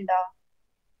പ്രശ്നമുണ്ടോ?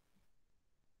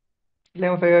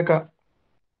 ഇല്ല കേൾക്കാം.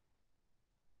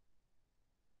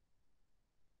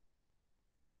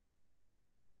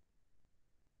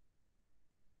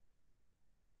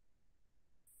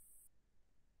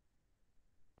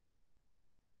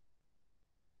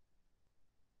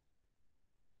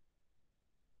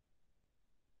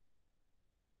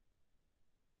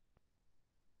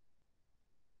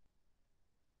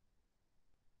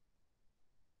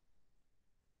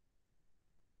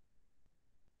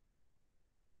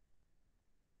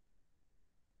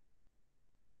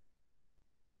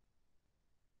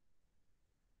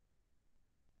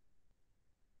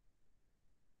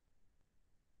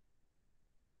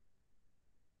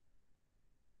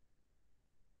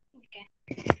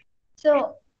 സോ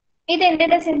ഇത്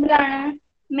എന്തിന്റെ സിമ്പിൾ ആണ്?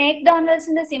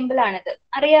 മേക്ഡോണൽഡ്സിന്റെ സിമ്പിൾ ആണിത്.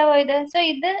 അറിയാവോ ഇത്? സോ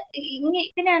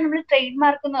ഇതിനാണ് നമ്മൾ ട്രേഡ്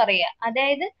മാർക്ക് എന്ന് പറയുക.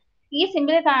 അതായത് ഈ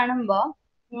സിമ്പിൾ കാണുമ്പോ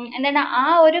എന്താണ് ആ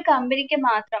ഒരു കമ്പനിക്ക്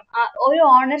മാത്രം ഒരു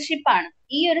ഓണർഷിപ്പ് ആണ്.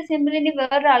 ഈ ഒരു സിമ്പിളിന്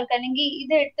വേറൊരാൾക്ക് അല്ലെങ്കിൽ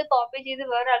ഇത് എടുത്ത് കോപ്പി ചെയ്ത്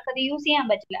വേറൊരാൾക്ക് അത് യൂസ് ചെയ്യാൻ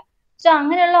പറ്റില്ല. സോ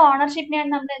അങ്ങനെയുള്ള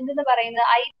ഓണർഷിപ്പിനെയാണ് നമ്മൾ എന്തെന്ന് പറയുന്നത്?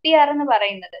 IPR എന്ന്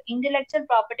പറയുന്നത്, ഇന്റലക്ച്വൽ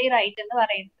പ്രോപ്പർട്ടി റൈറ്റ് എന്ന്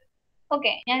പറയുന്നത്.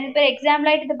 ഓക്കെ, ഞാനിപ്പോ എക്സാമ്പിൾ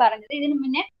ആയിട്ട് ഇത് പറഞ്ഞത്. ഇതിന്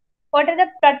മുന്നേ what are the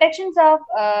protection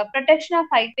of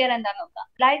IPR എന്താന്ന് നോക്കാം.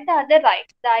 Like the other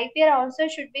rights, the IPR also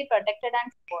should be protected and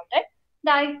supported.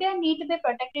 The IPR need to be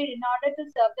protected in order to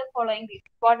serve the following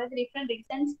reasons. What are the different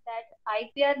reasons that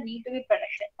IPR need to be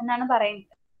protected എന്നാണ്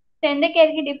പറയുന്നത്.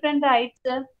 എന്തൊക്കെയായിരിക്കും different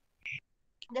rights?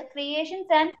 The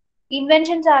creations and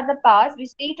inventions are the paths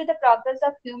which lead to the progress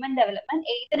of human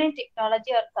development, either in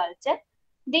technology or culture.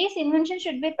 These inventions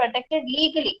should be protected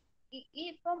legally.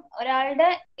 ഇപ്പം ഒരാളുടെ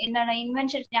എന്താണ്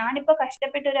invention, ഞാനിപ്പോ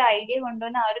കഷ്ടപ്പെട്ട് ഒരു idea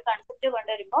കൊണ്ടുവന്ന് ആ ഒരു കൺസെപ്റ്റ്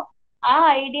കൊണ്ടുവരുമ്പോ ആ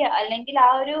ഐഡിയ അല്ലെങ്കിൽ ആ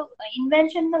ഒരു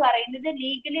ഇൻവെൻഷൻ എന്ന് പറയുന്നത്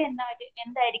ലീഗലി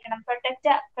എന്തായിരിക്കണം?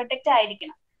 പ്രൊട്ടക്റ്റ്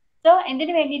ആയിരിക്കണം. സോ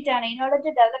എന്തിനു വേണ്ടിയിട്ടാണ്? In order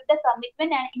to develop the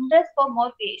commitment and interest for more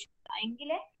creation.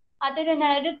 എങ്കിലേ അതൊരു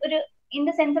ഒരു ഇൻ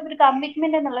ദ സെൻസ് ഓഫ് ഒരു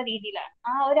കമ്മിറ്റ്മെന്റ് എന്നുള്ള രീതിയിലാണ്.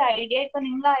 ആ ഒരു ഐഡിയ ഇപ്പൊ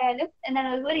നിങ്ങളായാലും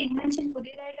എന്താണ് ഒരു ഇൻവെൻഷൻ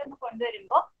പുതിയതായിട്ടൊന്ന്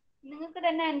കൊണ്ടുവരുമ്പോ നിങ്ങൾക്ക്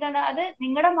തന്നെ എന്താണ് അത്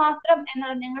നിങ്ങളുടെ മാത്രം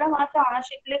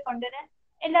ഓണർഷിപ്പിൽ കൊണ്ടുവരാൻ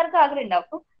എല്ലാവർക്കും ആഗ്രഹം ഉണ്ടാവും.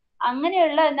 അപ്പം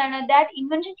അങ്ങനെയുള്ള എന്താണ് that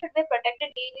invention should be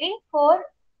protected legally four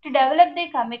to develop the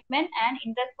commitment and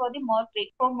interest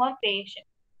for more creation.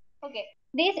 Okay,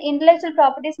 these intellectual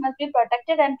properties must be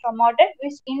protected and promoted,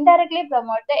 which indirectly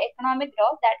promote the economic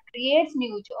growth that creates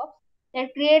new jobs,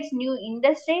 that creates new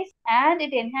industries, and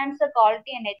it enhances the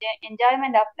quality and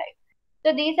enjoyment of life.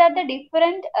 So these are the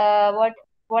different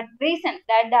what reasons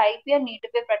that the IPR need to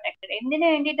be protected. എന്തിനു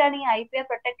വേണ്ടിയിട്ടാണ് ഈ IPR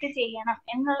protect ചെയ്യണം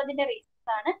എന്നുള്ളതിന്റെ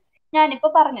reasons ആണ് ഞാനിപ്പോ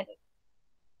പറഞ്ഞത്.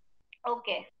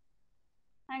 Okay,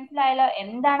 മനസ്സിലായല്ലോ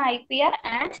എന്താണ് IPR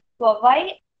ആൻഡ്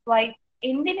വൈ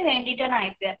എന്തിനു വേണ്ടിയിട്ടാണ്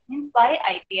IPR, means Y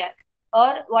IPR.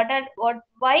 or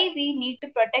why we need to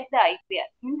protect the IPR.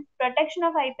 Means protection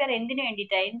of IPR എന്തിനു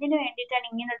വേണ്ടിയിട്ടാണ്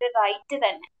ഇങ്ങനെ ഒരു റൈറ്റ്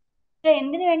തന്നെ.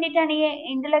 എന്തിനു വേണ്ടിയിട്ടാണ് ഈ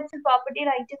ഇന്റലക്ച്വൽ പ്രോപ്പർട്ടി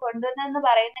റൈറ്റ് കൊണ്ടുവന്നതെന്ന്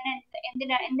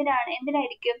പറയുന്നതിന്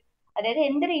എന്തിനായിരിക്കും? അതായത്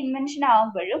എന്തൊരു invention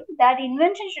ആവുമ്പോഴും that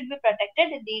invention should be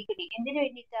protected legally. എന്തിനു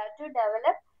വേണ്ടിയിട്ടാണ്? To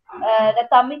develop the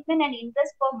commitment and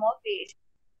interest for more creation.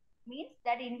 Means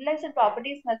that intellectual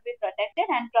properties must be protected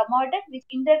and promoted, which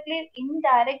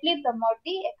indirectly promote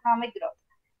the economic growth.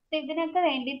 So ഇതിനൊക്കെ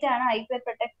വേണ്ടിയിട്ടാണ് IPR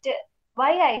protect.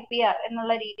 Y IPR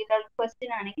എന്നുള്ള രീതിയിലുള്ള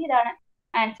question ആണെങ്കിൽ ഇതാണ്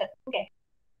answer. Okay,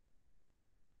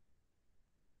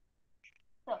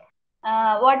 so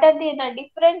what are the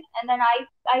different എന്താണ്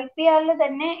IPR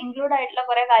തന്നെ include ആയിട്ടുള്ള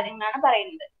കുറെ കാര്യങ്ങളാണ്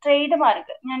പറയുന്നത്. ട്രേഡ്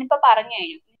മാർക്ക് ഞാനിപ്പോ പറഞ്ഞു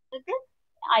കഴിഞ്ഞു. നിങ്ങൾക്ക്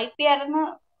IPR എന്ന്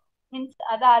മീൻസ്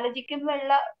അത്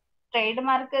ആലോചിക്കുമ്പോഴുള്ള ട്രേഡ്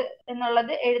മാർക്ക്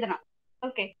എന്നുള്ളത് എഴുതണം.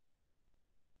 ഓക്കെ,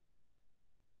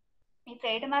 ഈ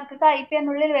ട്രേഡ് മാർക്ക് IPR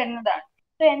നുള്ളിൽ വരുന്നതാണ്.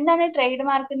 സോ എന്താണ് ട്രേഡ്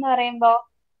മാർക്ക് എന്ന് പറയുമ്പോ?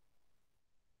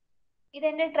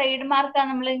 ഇതെന്റെ ട്രേഡ് മാർക്കാ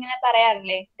നമ്മൾ ഇങ്ങനെ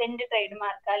പറയാറില്ലേ, ഇതെന്റെ ട്രേഡ്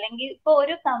മാർക്ക്. അല്ലെങ്കിൽ ഇപ്പൊ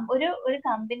ഒരു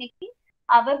കമ്പനിക്ക്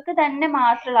അവർക്ക് തന്നെ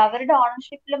മാത്രമുള്ള, അവരുടെ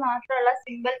ഓണർഷിപ്പിൽ മാത്രമുള്ള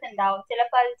സിമ്പിൾസ് ഉണ്ടാവും.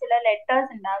 ചിലപ്പോൾ അത് ചില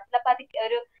ലെറ്റേഴ്സ് ഉണ്ടാവും, ചിലപ്പോൾ അത്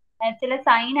ചില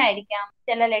സൈൻ ആയിരിക്കാം,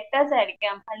 ചില ലെറ്റേഴ്സ്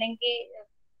ആയിരിക്കാം, അല്ലെങ്കിൽ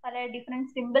പല ഡിഫറെന്റ്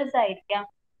സിമ്പിൾസ് ആയിരിക്കാം.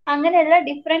 അങ്ങനെയുള്ള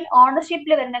ഡിഫറെന്റ്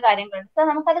ഓണർഷിപ്പിൽ വരുന്ന കാര്യങ്ങളുണ്ട്. സോ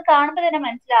നമുക്കത് കാണുമ്പോൾ തന്നെ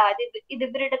മനസ്സിലാവും ഇത്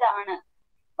ഇവരുടേതാണ്.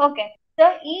 ഓക്കെ, സോ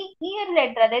ഈ ഒരു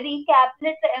ലെറ്റർ, അതായത് ഈ ക്യാപിറ്റൽ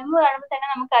ലെറ്റർ M കാണുമ്പോൾ തന്നെ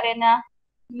നമുക്കറിയുന്ന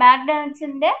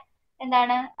മാക്ഡൊണാൾഡ്സിന്റെ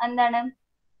എന്താണ്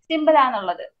സിമ്പിൾ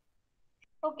ആണുള്ളത്.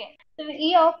 Okay, so we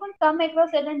often come across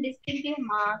certain distinctive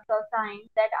marks or signs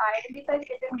that identify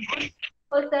certain goods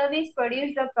or service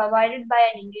produced or provided by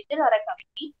an individual or a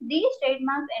company. These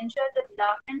trademarks ensure the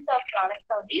belongings of products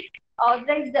of the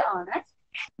authorized owners.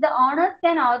 The owners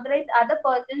can authorize other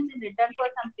persons in return for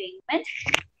some payment.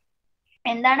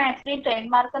 എന്താണ് actually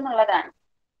trade mark എന്നുള്ളതാണ്.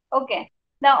 Okay,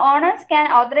 the owners can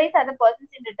authorize other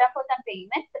persons in return for some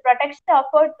payment. The protection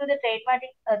offered to the trademark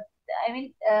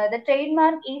the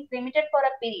trademark is limited for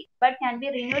a period but can be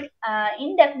renewed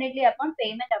indefinitely upon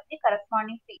payment of the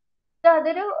corresponding fee. So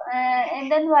അതൊരു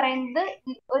എന്തെന്ന് പറയുന്നത്,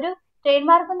 ഒരു trade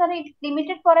mark എന്ന് പറയുന്നത്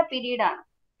limited four A period ആണ്.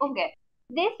 Okay,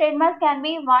 this trademark can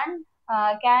be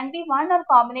one or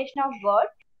combination of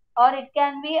words, or it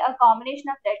can be a combination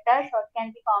of letters, or it can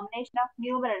be combination of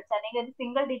numerals. അല്ലെങ്കിൽ ഒരു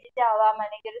single digit ആവാം,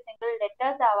 അല്ലെങ്കിൽ ഒരു single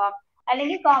letters ആവാം,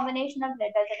 അല്ലെങ്കിൽ combination of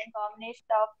letters അല്ലെങ്കിൽ combination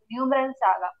of numerals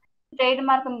ആകാം. Trade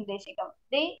mark എന്ന് ഉദ്ദേശിക്കാം.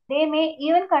 They may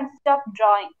even consist of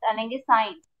drawings, അല്ലെങ്കിൽ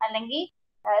സൈൻസ്, അല്ലെങ്കിൽ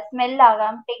സ്മെൽ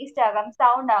ആകാം, ടേസ്റ്റ് ആകാം,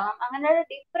 സൗണ്ട് ആകാം. അങ്ങനെയുള്ള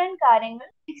ഡിഫറെന്റ് കാര്യങ്ങൾ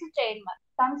trade mark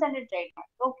comes under trade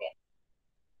mark. Okay,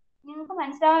 നിങ്ങൾക്ക്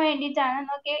മനസ്സിലാവാൻ വേണ്ടിയിട്ടാണ്.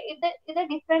 നോക്കിയേ, ഇത്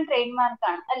ഡിഫറെന്റ് ട്രേഡ് മാർക്ക്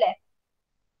ആണ് അല്ലെ?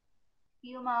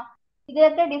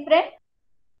 ഇതൊക്കെ ഡിഫറെന്റ്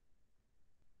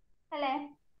അല്ലെ?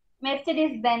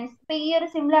 മെർസിഡീസ് ബെൻസ്, ഇപ്പൊ ഈ ഒരു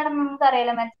സിമ്പിൾ ആണെന്ന് നമുക്ക്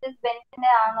അറിയാലോ, മെർസിഡീസ്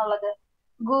ബെൻസിന്റെ ആണെന്നുള്ളത്.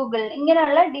 ഗൂഗിൾ,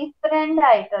 ഇങ്ങനെയുള്ള ഡിഫറെന്റ്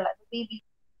ആയിട്ടുള്ളത്,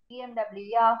 BMW,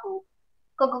 യാഹൂ,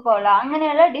 കൊക്കോകോള,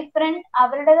 അങ്ങനെയുള്ള ഡിഫറെന്റ്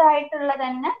അവരുടേതായിട്ടുള്ള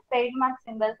തന്നെ ട്രേഡ് മാർക്ക്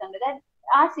സിമ്പിൾസ് ഉണ്ട്.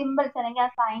 ആ സിമ്പിൾസ് അല്ലെങ്കിൽ ആ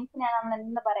സയൻസിനെയാണ് നമ്മൾ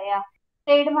എന്താ പറയാ?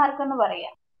 ട്രേഡ് മാർക്ക് എന്ന്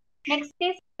പറയാം. Next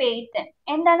is patent.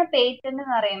 എന്താണ് പേറ്റന്റ്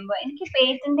എന്ന് പറയുമ്പോൾ, എനിക്ക്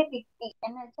പേറ്റന്റ് കിട്ടി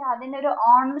എന്ന് വെച്ചാൽ അതിന്റെ ഒരു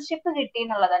ഓണർഷിപ്പ് കിട്ടി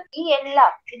എന്നുള്ളതാണ്.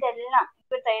 ഇതെല്ലാം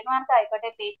ഇപ്പൊ ട്രേഡ് മാർക്ക് ആയിക്കോട്ടെ,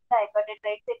 പേറ്റന്റ് ആയിക്കോട്ടെ,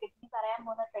 ട്രേഡ് സെക്രട്ടറി പറയാൻ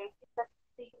പോകുന്ന ട്രേഡ്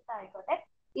സീക്രട്സ് ആയിക്കോട്ടെ,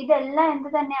 ഇതെല്ലാം എന്ത്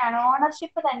തന്നെയാണ്?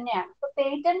 ഓണർഷിപ്പ് തന്നെയാണ്. ഇപ്പൊ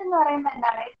പേറ്റന്റ് എന്ന് പറയുമ്പോൾ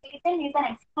എന്താണ്? Patent is an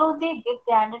exclusive gift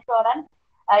granted for an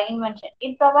invention.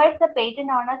 It provides the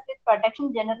patent honours with protection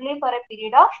generally four A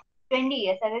period of 20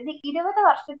 years. അതായത് 20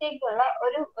 വർഷത്തേക്കുള്ള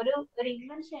ഒരു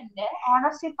ഇൻവെൻഷന്റെ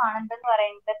ഓണർഷിപ്പ് ആണ് എന്തെന്ന്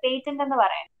പറയുന്നത്? പേറ്റന്റ് എന്ന്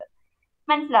പറയുന്നത്.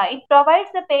 മനസ്സിലായി? It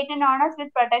provides the patent honours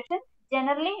with protection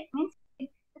generally means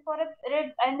four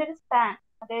അതിന്റെ ഒരു സ്പാൻ,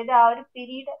 അതായത് ആ ഒരു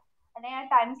പീരീഡ് അല്ലെങ്കിൽ ആ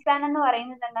ടൈം സ്പാൻ എന്ന്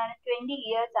പറയുന്നത് എന്താണ്? 20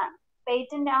 years ആണ്.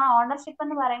 പേറ്റന്റ് ആ ഓണർഷിപ്പ്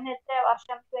എന്ന് പറയുന്നത് എത്ര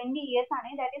വർഷം? 20 years ആണ്.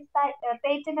 ദാറ്റ് ഈസ്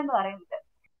പേറ്റന്റ് എന്ന് പറയുന്നത്.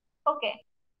 Okay,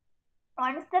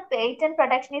 once the patent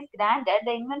protection is granted,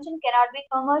 the invention cannot be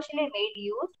commercially made,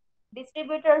 used,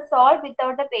 distributed or sold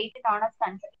without the patent owner's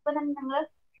consent. ഇപ്പൊ നിങ്ങൾ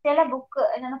ചില ബുക്ക്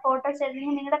ഫോട്ടോസ്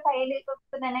അല്ലെങ്കിൽ നിങ്ങളുടെ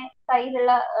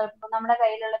നമ്മുടെ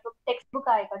കയ്യിലുള്ള ടെക്സ്റ്റ്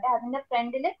ബുക്ക് ആയിക്കോട്ടെ, അതിന്റെ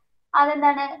ഫ്രണ്ടിൽ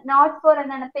അതെന്താണ്? നോട്ട് ഫോർ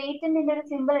എന്താണ്? പേറ്റന്റിന്റെ ഒരു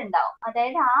സിമ്പിൾ ഉണ്ടാവും.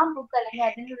 അതായത് ആ ബുക്ക് അല്ലെങ്കിൽ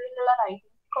അതിൻ്റെ ഉള്ളിലുള്ള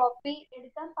റൈറ്റിംഗ് കോപ്പി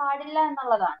എടുക്കാൻ പാടില്ല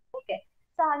എന്നുള്ളതാണ്. ഓക്കെ,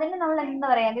 സോ അതിന് നമ്മൾ എന്താ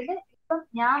പറയാ? അതായത് ഇപ്പം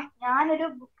ഞാനൊരു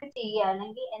ബുക്ക് ചെയ്യുക,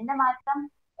 അല്ലെങ്കിൽ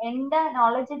എന്റെ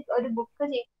നോളജിൽ ഒരു ബുക്ക്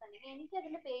ചെയ്യുന്നുണ്ടെങ്കിൽ എനിക്ക്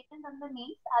അതിന്റെ പേറ്റന്റ് ഉണ്ട്.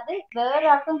 മീൻസ് അത്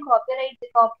വേറൊരാൾക്കും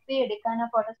കോപ്പി എടുക്കാനോ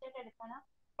ഫോട്ടോസ്റ്റാറ്റ് എടുക്കാനോ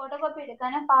ഫോട്ടോകോപ്പി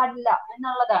എടുക്കാനോ പാടില്ല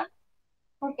എന്നുള്ളതാണ്.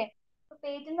 ഓക്കെ,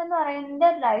 പേറ്റന്റ് എന്ന് പറയുന്നത്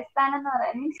ലൈഫ് സ്പാൻ എന്ന്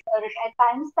പറയുന്നത് മീൻസ് ഒരു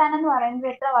ടൈം സ്പാൻ എന്ന് പറയുന്നത്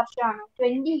എത്ര വർഷമാണ്?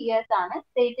 20 years ആണ്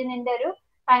പേറ്റന്റിന്റെ ഒരു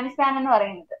ടൈം സ്പാൻ എന്ന്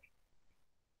പറയുന്നത്.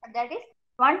 That is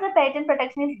once the patent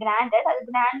protection is granted,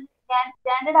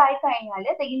 ആയി കഴിഞ്ഞാൽ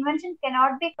the invention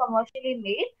cannot be commercially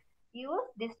made, used,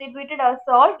 distributed or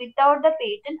sold without the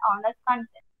patent owner's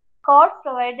consent. Courts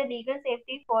provide the legal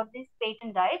safety for this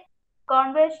patent right.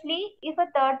 Conversely, if a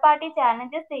third party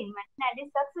challenges the invention and is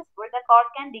successful, the court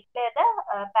can declare the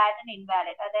patent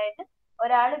invalid. അതായത്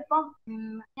ഒരാളിപ്പം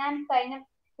ഞാൻ കഴിഞ്ഞ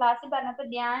ക്ലാസ്സിൽ പറഞ്ഞപ്പോൾ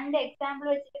ധ്യാനിന്റെ example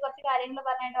വെച്ചിട്ട് കുറച്ച് കാര്യങ്ങൾ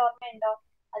പറഞ്ഞതിന്റെ ഓർമ്മയുണ്ടോ?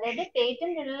 അതായത്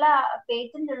പേറ്റന്റ്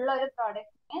ഉള്ള ഒരു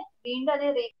പ്രോഡക്റ്റിനെ വീണ്ടും അത്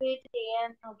റീക്രിയേറ്റ് ചെയ്യാൻ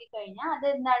നോക്കിക്കഴിഞ്ഞാൽ അത്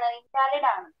എന്താണ്, ഇൻവാലിഡ്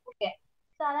ആണ്. ഓക്കെ,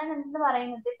 സോ അതാണ് എന്ത്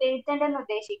പറയുന്നത്, പേറ്റന്റ് എന്ന്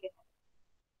ഉദ്ദേശിക്കുന്നത്.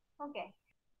 ഓക്കെ,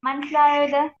 മനസ്സിലായോ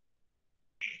ഇത്?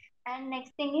 And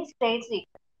next thing is trade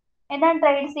secret. എന്താണ്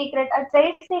trade secret?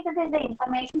 Trade secret is the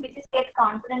information which is kept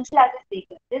confidential as a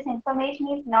secret. This information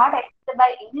is not accessed by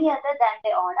any other than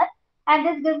the owner, and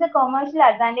this gives a commercial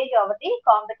advantage over the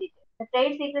competitor. The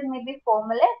trade secret may be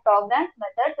formula, programs,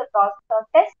 methods, the process of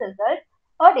test results,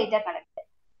 or data collected.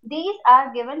 These are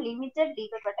given limited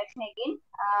legal protection against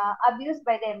abuse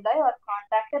by the employee or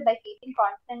contractor by keeping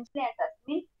confidentially and trust.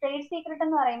 Means trade secret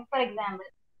എന്ന് പറയുമ്പോൾ, for example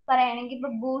പറയുകയാണെങ്കിൽ ഇപ്പൊ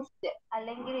boost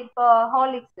അല്ലെങ്കിൽ ഇപ്പൊ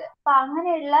Horlicks, അപ്പൊ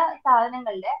അങ്ങനെയുള്ള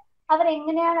സാധനങ്ങളുടെ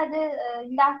അവരെങ്ങനെയാണ് അത്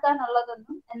ഉണ്ടാക്കുക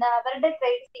എന്നുള്ളതൊന്നും എന്താ അവരുടെ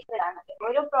ട്രേഡ് സീക്രട്ട് ആണ്.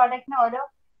 ഓരോ പ്രോഡക്റ്റിന് ഓരോ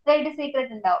ട്രേഡ്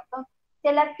സീക്രട്ട് ഉണ്ടാവും. ഇപ്പം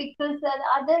ചില പിക്കിൾസ്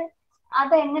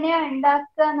അത് എങ്ങനെയാ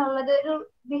ഉണ്ടാക്കുക എന്നുള്ളത് ഒരു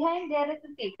behind there is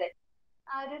A secret,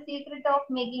 ആ ഒരു സീക്രട്ട് ഓഫ്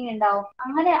മേക്കിംഗ് ഉണ്ടാവും.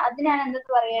 അങ്ങനെ അതിനാണ്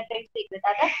എന്തെന്ന് പറയുക, ട്രേഡ് സീക്രട്ട്.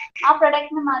 അത് ആ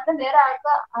പ്രൊഡക്റ്റിന് മാത്രം വേറെ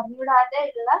ആൾക്ക് അറിഞ്ഞൂടാതെ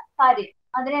ഉള്ള കാര്യം,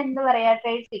 അതിനെ എന്ത് പറയാ,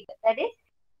 trade secret. That is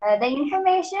the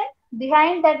information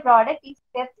behind that product is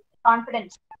kept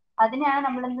confidential. അതിനെയാണ്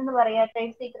നമ്മൾ എന്തെന്ന് പറയാ,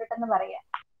 ട്രേഡ് സീക്രട്ട് എന്ന് പറയാ.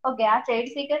 ഓക്കെ, ആ ട്രേഡ്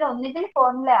സീക്രട്ട് ഒന്നുകിൽ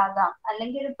ഫോർമുല ആകാം,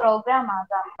 അല്ലെങ്കിൽ ഒരു പ്രോഗ്രാം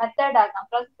ആകാം, മെത്തേഡ് ആകാം,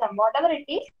 പ്രോസസ് ആകാം, what ever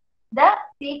it is. The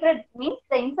secret means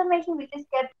the information which is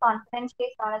kept confidential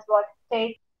is known as what?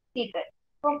 Trade secret.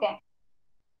 Okay.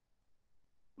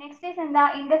 Next is എന്താ,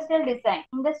 ഇൻഡസ്ട്രിയൽ ഡിസൈൻ.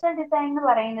 ഇൻഡസ്ട്രിയൽ ഡിസൈൻ എന്ന്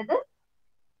പറയുന്നത്,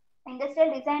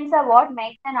 industrial designs are what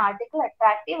makes an article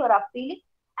attractive or appealing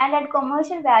and add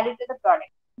commercial value to the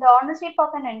product. The ownership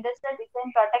of an industrial design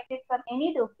protects it from any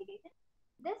duplication.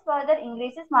 This further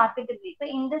increases marketability. So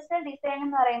industrial design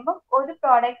എന്ന് പറയുമ്പോൾ ഒരു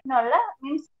പ്രോഡക്റ്റിനുള്ള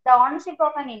means the ownership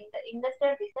of an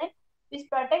industrial design which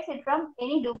protects it from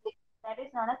any duplication. That is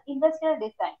known as industrial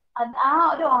design. ആ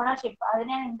ഒരു ownership,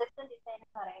 അതിനെയാണ് industrial design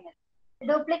എന്ന് പറയുന്നത്. The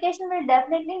duplication will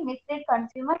definitely mislead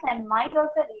consumers and might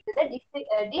also lead to the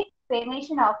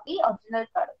defamation of the original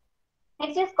product.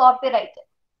 Next is copyright.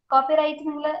 Copyright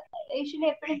നിങ്ങൾ usually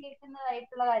എപ്പോഴും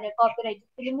കേൾക്കുന്നതായിട്ടുള്ള കാര്യം, copyright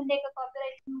ഫിലിമിന്റെ ഒക്കെ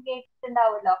copyright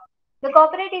കേട്ടിട്ടുണ്ടാവുമല്ലോ. The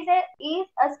copyright is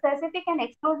a specific and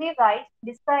exclusive right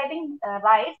describing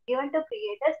rights given to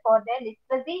creators for their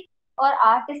literary or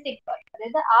artistic work.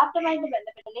 അതായത് ആർട്ടുമായിട്ട്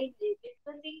ബന്ധപ്പെട്ട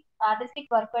literary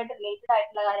artistic വർക്കുമായിട്ട് related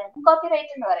ആയിട്ടുള്ള കാര്യമാണ്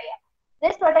copyright എന്ന് പറയാം.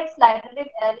 This protects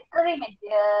literary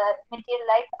material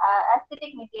like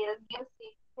aesthetic material,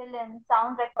 music, film,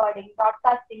 sound recording,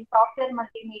 broadcasting, software,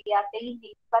 multimedia,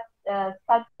 painting,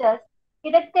 sculptures.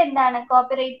 ഇതൊക്കെ എന്താണ്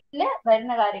കോപ്പിറൈറ്റിൽ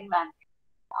വരുന്ന കാര്യങ്ങളാണ്.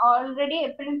 ഓൾറെഡി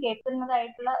എപ്പോഴും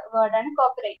കേൾക്കുന്നതായിട്ടുള്ള വേർഡാണ്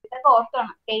കോപ്പിറൈറ്റ്. ഇതൊക്കെ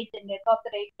ഓർക്കണം. പേറ്റന്റ്,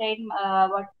 കോപ്പിറൈറ്റ്,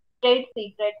 ട്രേഡ്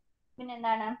സീക്രട്ട്, പിന്നെ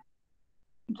എന്താണ്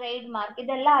ട്രേഡ് മാർക്ക്,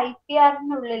 ഇതെല്ലാം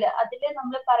IPRനുള്ളിൽ അതിൽ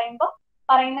നമ്മൾ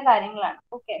പറയുന്ന കാര്യങ്ങളാണ്.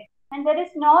 Okay, and there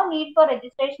is no need for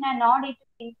registration and no need to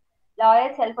seek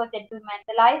lawyers' help for settlement.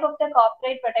 The life of the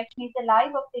copyright protection is the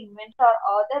life of the inventor or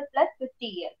author plus 50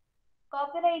 years.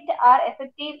 Copyright are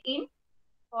effective in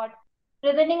what?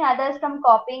 Preventing others from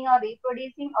copying or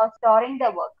reproducing or storing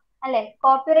the work. അല്ലെ,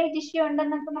 copyright issue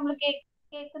ഉണ്ടെന്നൊക്കെ നമ്മൾ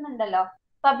കേൾക്കുന്നുണ്ടല്ലോ.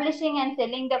 Publishing and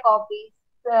selling the copies,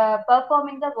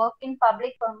 performing the work in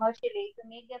public commercially, to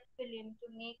make a film, to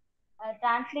make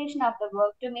translation of the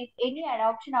work, to make any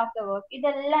adoption of the work.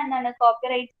 ഇതെല്ലാം എന്താണ്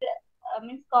copyright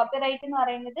means copyright എന്ന്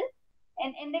പറയുന്നത്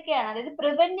എന്തൊക്കെയാണ്? അതായത്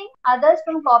preventing others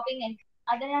from coping,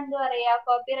 അതിനെ എന്താ പറയാ,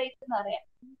 copyright എന്ന് പറയാം.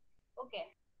 ഓക്കെ,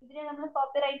 ഇതിനെ നമ്മൾ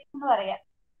കോപ്പിറൈറ്റ് എന്ന് പറയാം.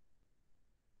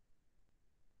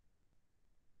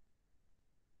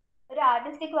 ഒരു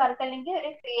ആർട്ടിസ്റ്റിക് വർക്ക് അല്ലെങ്കിൽ ഒരു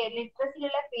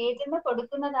ലിറ്ററസിലുള്ള പേജിന്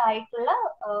കൊടുക്കുന്നതായിട്ടുള്ള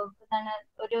എന്താണ്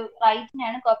ഒരു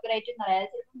റൈറ്റിനെയാണ് കോപ്പിറൈറ്റ് എന്ന്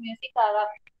പറയുന്നത്. ചിലപ്പോൾ മ്യൂസിക് ആകാം,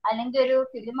 അല്ലെങ്കിൽ ഒരു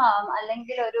ഫിലിം ആവാം,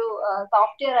 അല്ലെങ്കിൽ ഒരു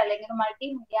സോഫ്റ്റ്വെയർ, അല്ലെങ്കിൽ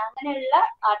മൾട്ടിമീഡിയ, അങ്ങനെയുള്ള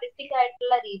ആർട്ടിസ്റ്റിക്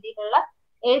ആയിട്ടുള്ള രീതിയിലുള്ള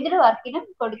ഏതൊരു വർക്കിനും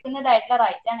കൊടുക്കുന്നതായിട്ടുള്ള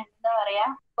റൈറ്റാണ് എന്താ പറയാ,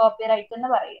 കോപ്പിറൈറ്റ് എന്ന്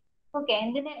പറയും. ഓക്കെ,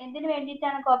 എന്തിനു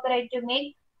വേണ്ടിയിട്ടാണ് കോപ്പിറൈറ്റ്? ടു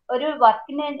മേക്ക് ഒരു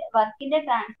വർക്കിന്റെ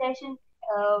ട്രാൻസ്ലേഷൻ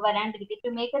വരാണ്ടിരിക്കും,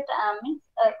 ടു മേക്ക് മീൻസ്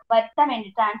വരുത്താൻ വേണ്ടി,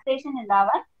 ട്രാൻസ്ലേഷൻ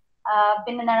ഉണ്ടാവാൻ,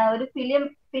 പിന്നെന്താണ് ഒരു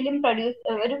ഫിലിം പ്രൊഡ്യൂസ്,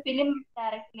 ഒരു ഫിലിം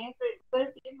ഡയറക്ടറിനെ ഒരു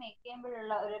ഫിലിം മേക്ക്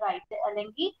ചെയ്യുമ്പോഴുള്ള ഒരു റൈറ്റ്,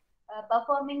 അല്ലെങ്കിൽ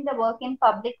performing the work in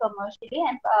public commercially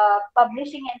and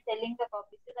publishing and selling the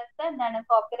copies, ഇതൊക്കെ എന്താണ്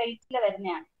കോപ്പിറൈറ്റിൽ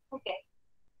വരുന്നതാണ്. Okay,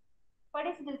 what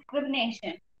is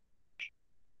discrimination?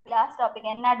 Last topic.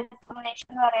 എന്നാ ഡിസ്ക്രിമിനേഷൻ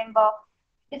എന്ന് പറയുമ്പോൾ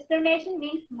Discrimination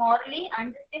means morally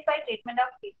unjustified treatment of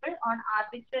people on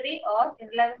arbitrary or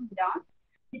irrelevant grounds.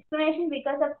 Discrimination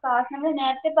because of caste, നമ്മൾ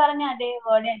നേരത്തെ പറഞ്ഞ അതേ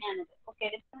വേർഡ് തന്നെയാണിത്. Okay,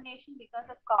 discrimination because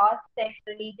of caste, sex,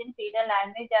 religion, creed,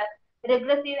 language are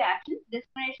regressive actions.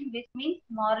 Discrimination which means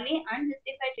morally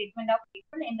unjustified treatment of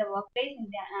people in the workplace in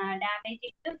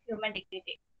damaging to human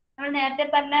dignity. നമ്മൾ നേരത്തെ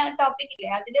പറഞ്ഞ topic ഇല്ലേ,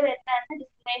 അതിൽ വരുന്നതാണ്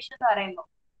ഡിസ്ക്രിമിനേഷൻ എന്ന് പറയുമ്പോൾ.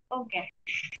 Okay,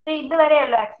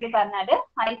 ഇതുവരെയുള്ളൂ actually പറഞ്ഞാല്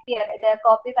ICR ഇത്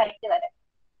കോപ്പി കഴിഞ്ഞിട്ട് വരെ.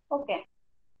 ഓക്കെ,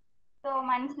 സോ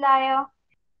മനസ്സിലായോ?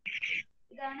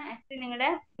 ഇതാണ് ആക്ച്വലി നിങ്ങളുടെ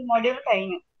മൊഡ്യൂൾ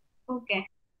കഴിഞ്ഞു. ഓക്കെ,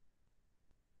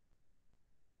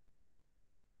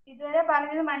 ഇതുവരെ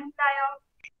പറഞ്ഞത് മനസ്സിലായോ?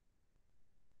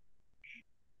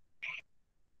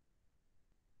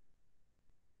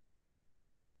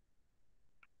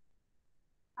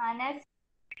 അനസ്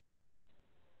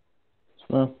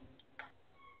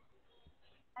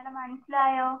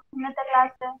മനസ്സിലായോ ഇന്നത്തെ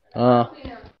ക്ലാസ്?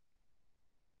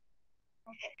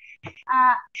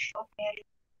 ഓക്കെ.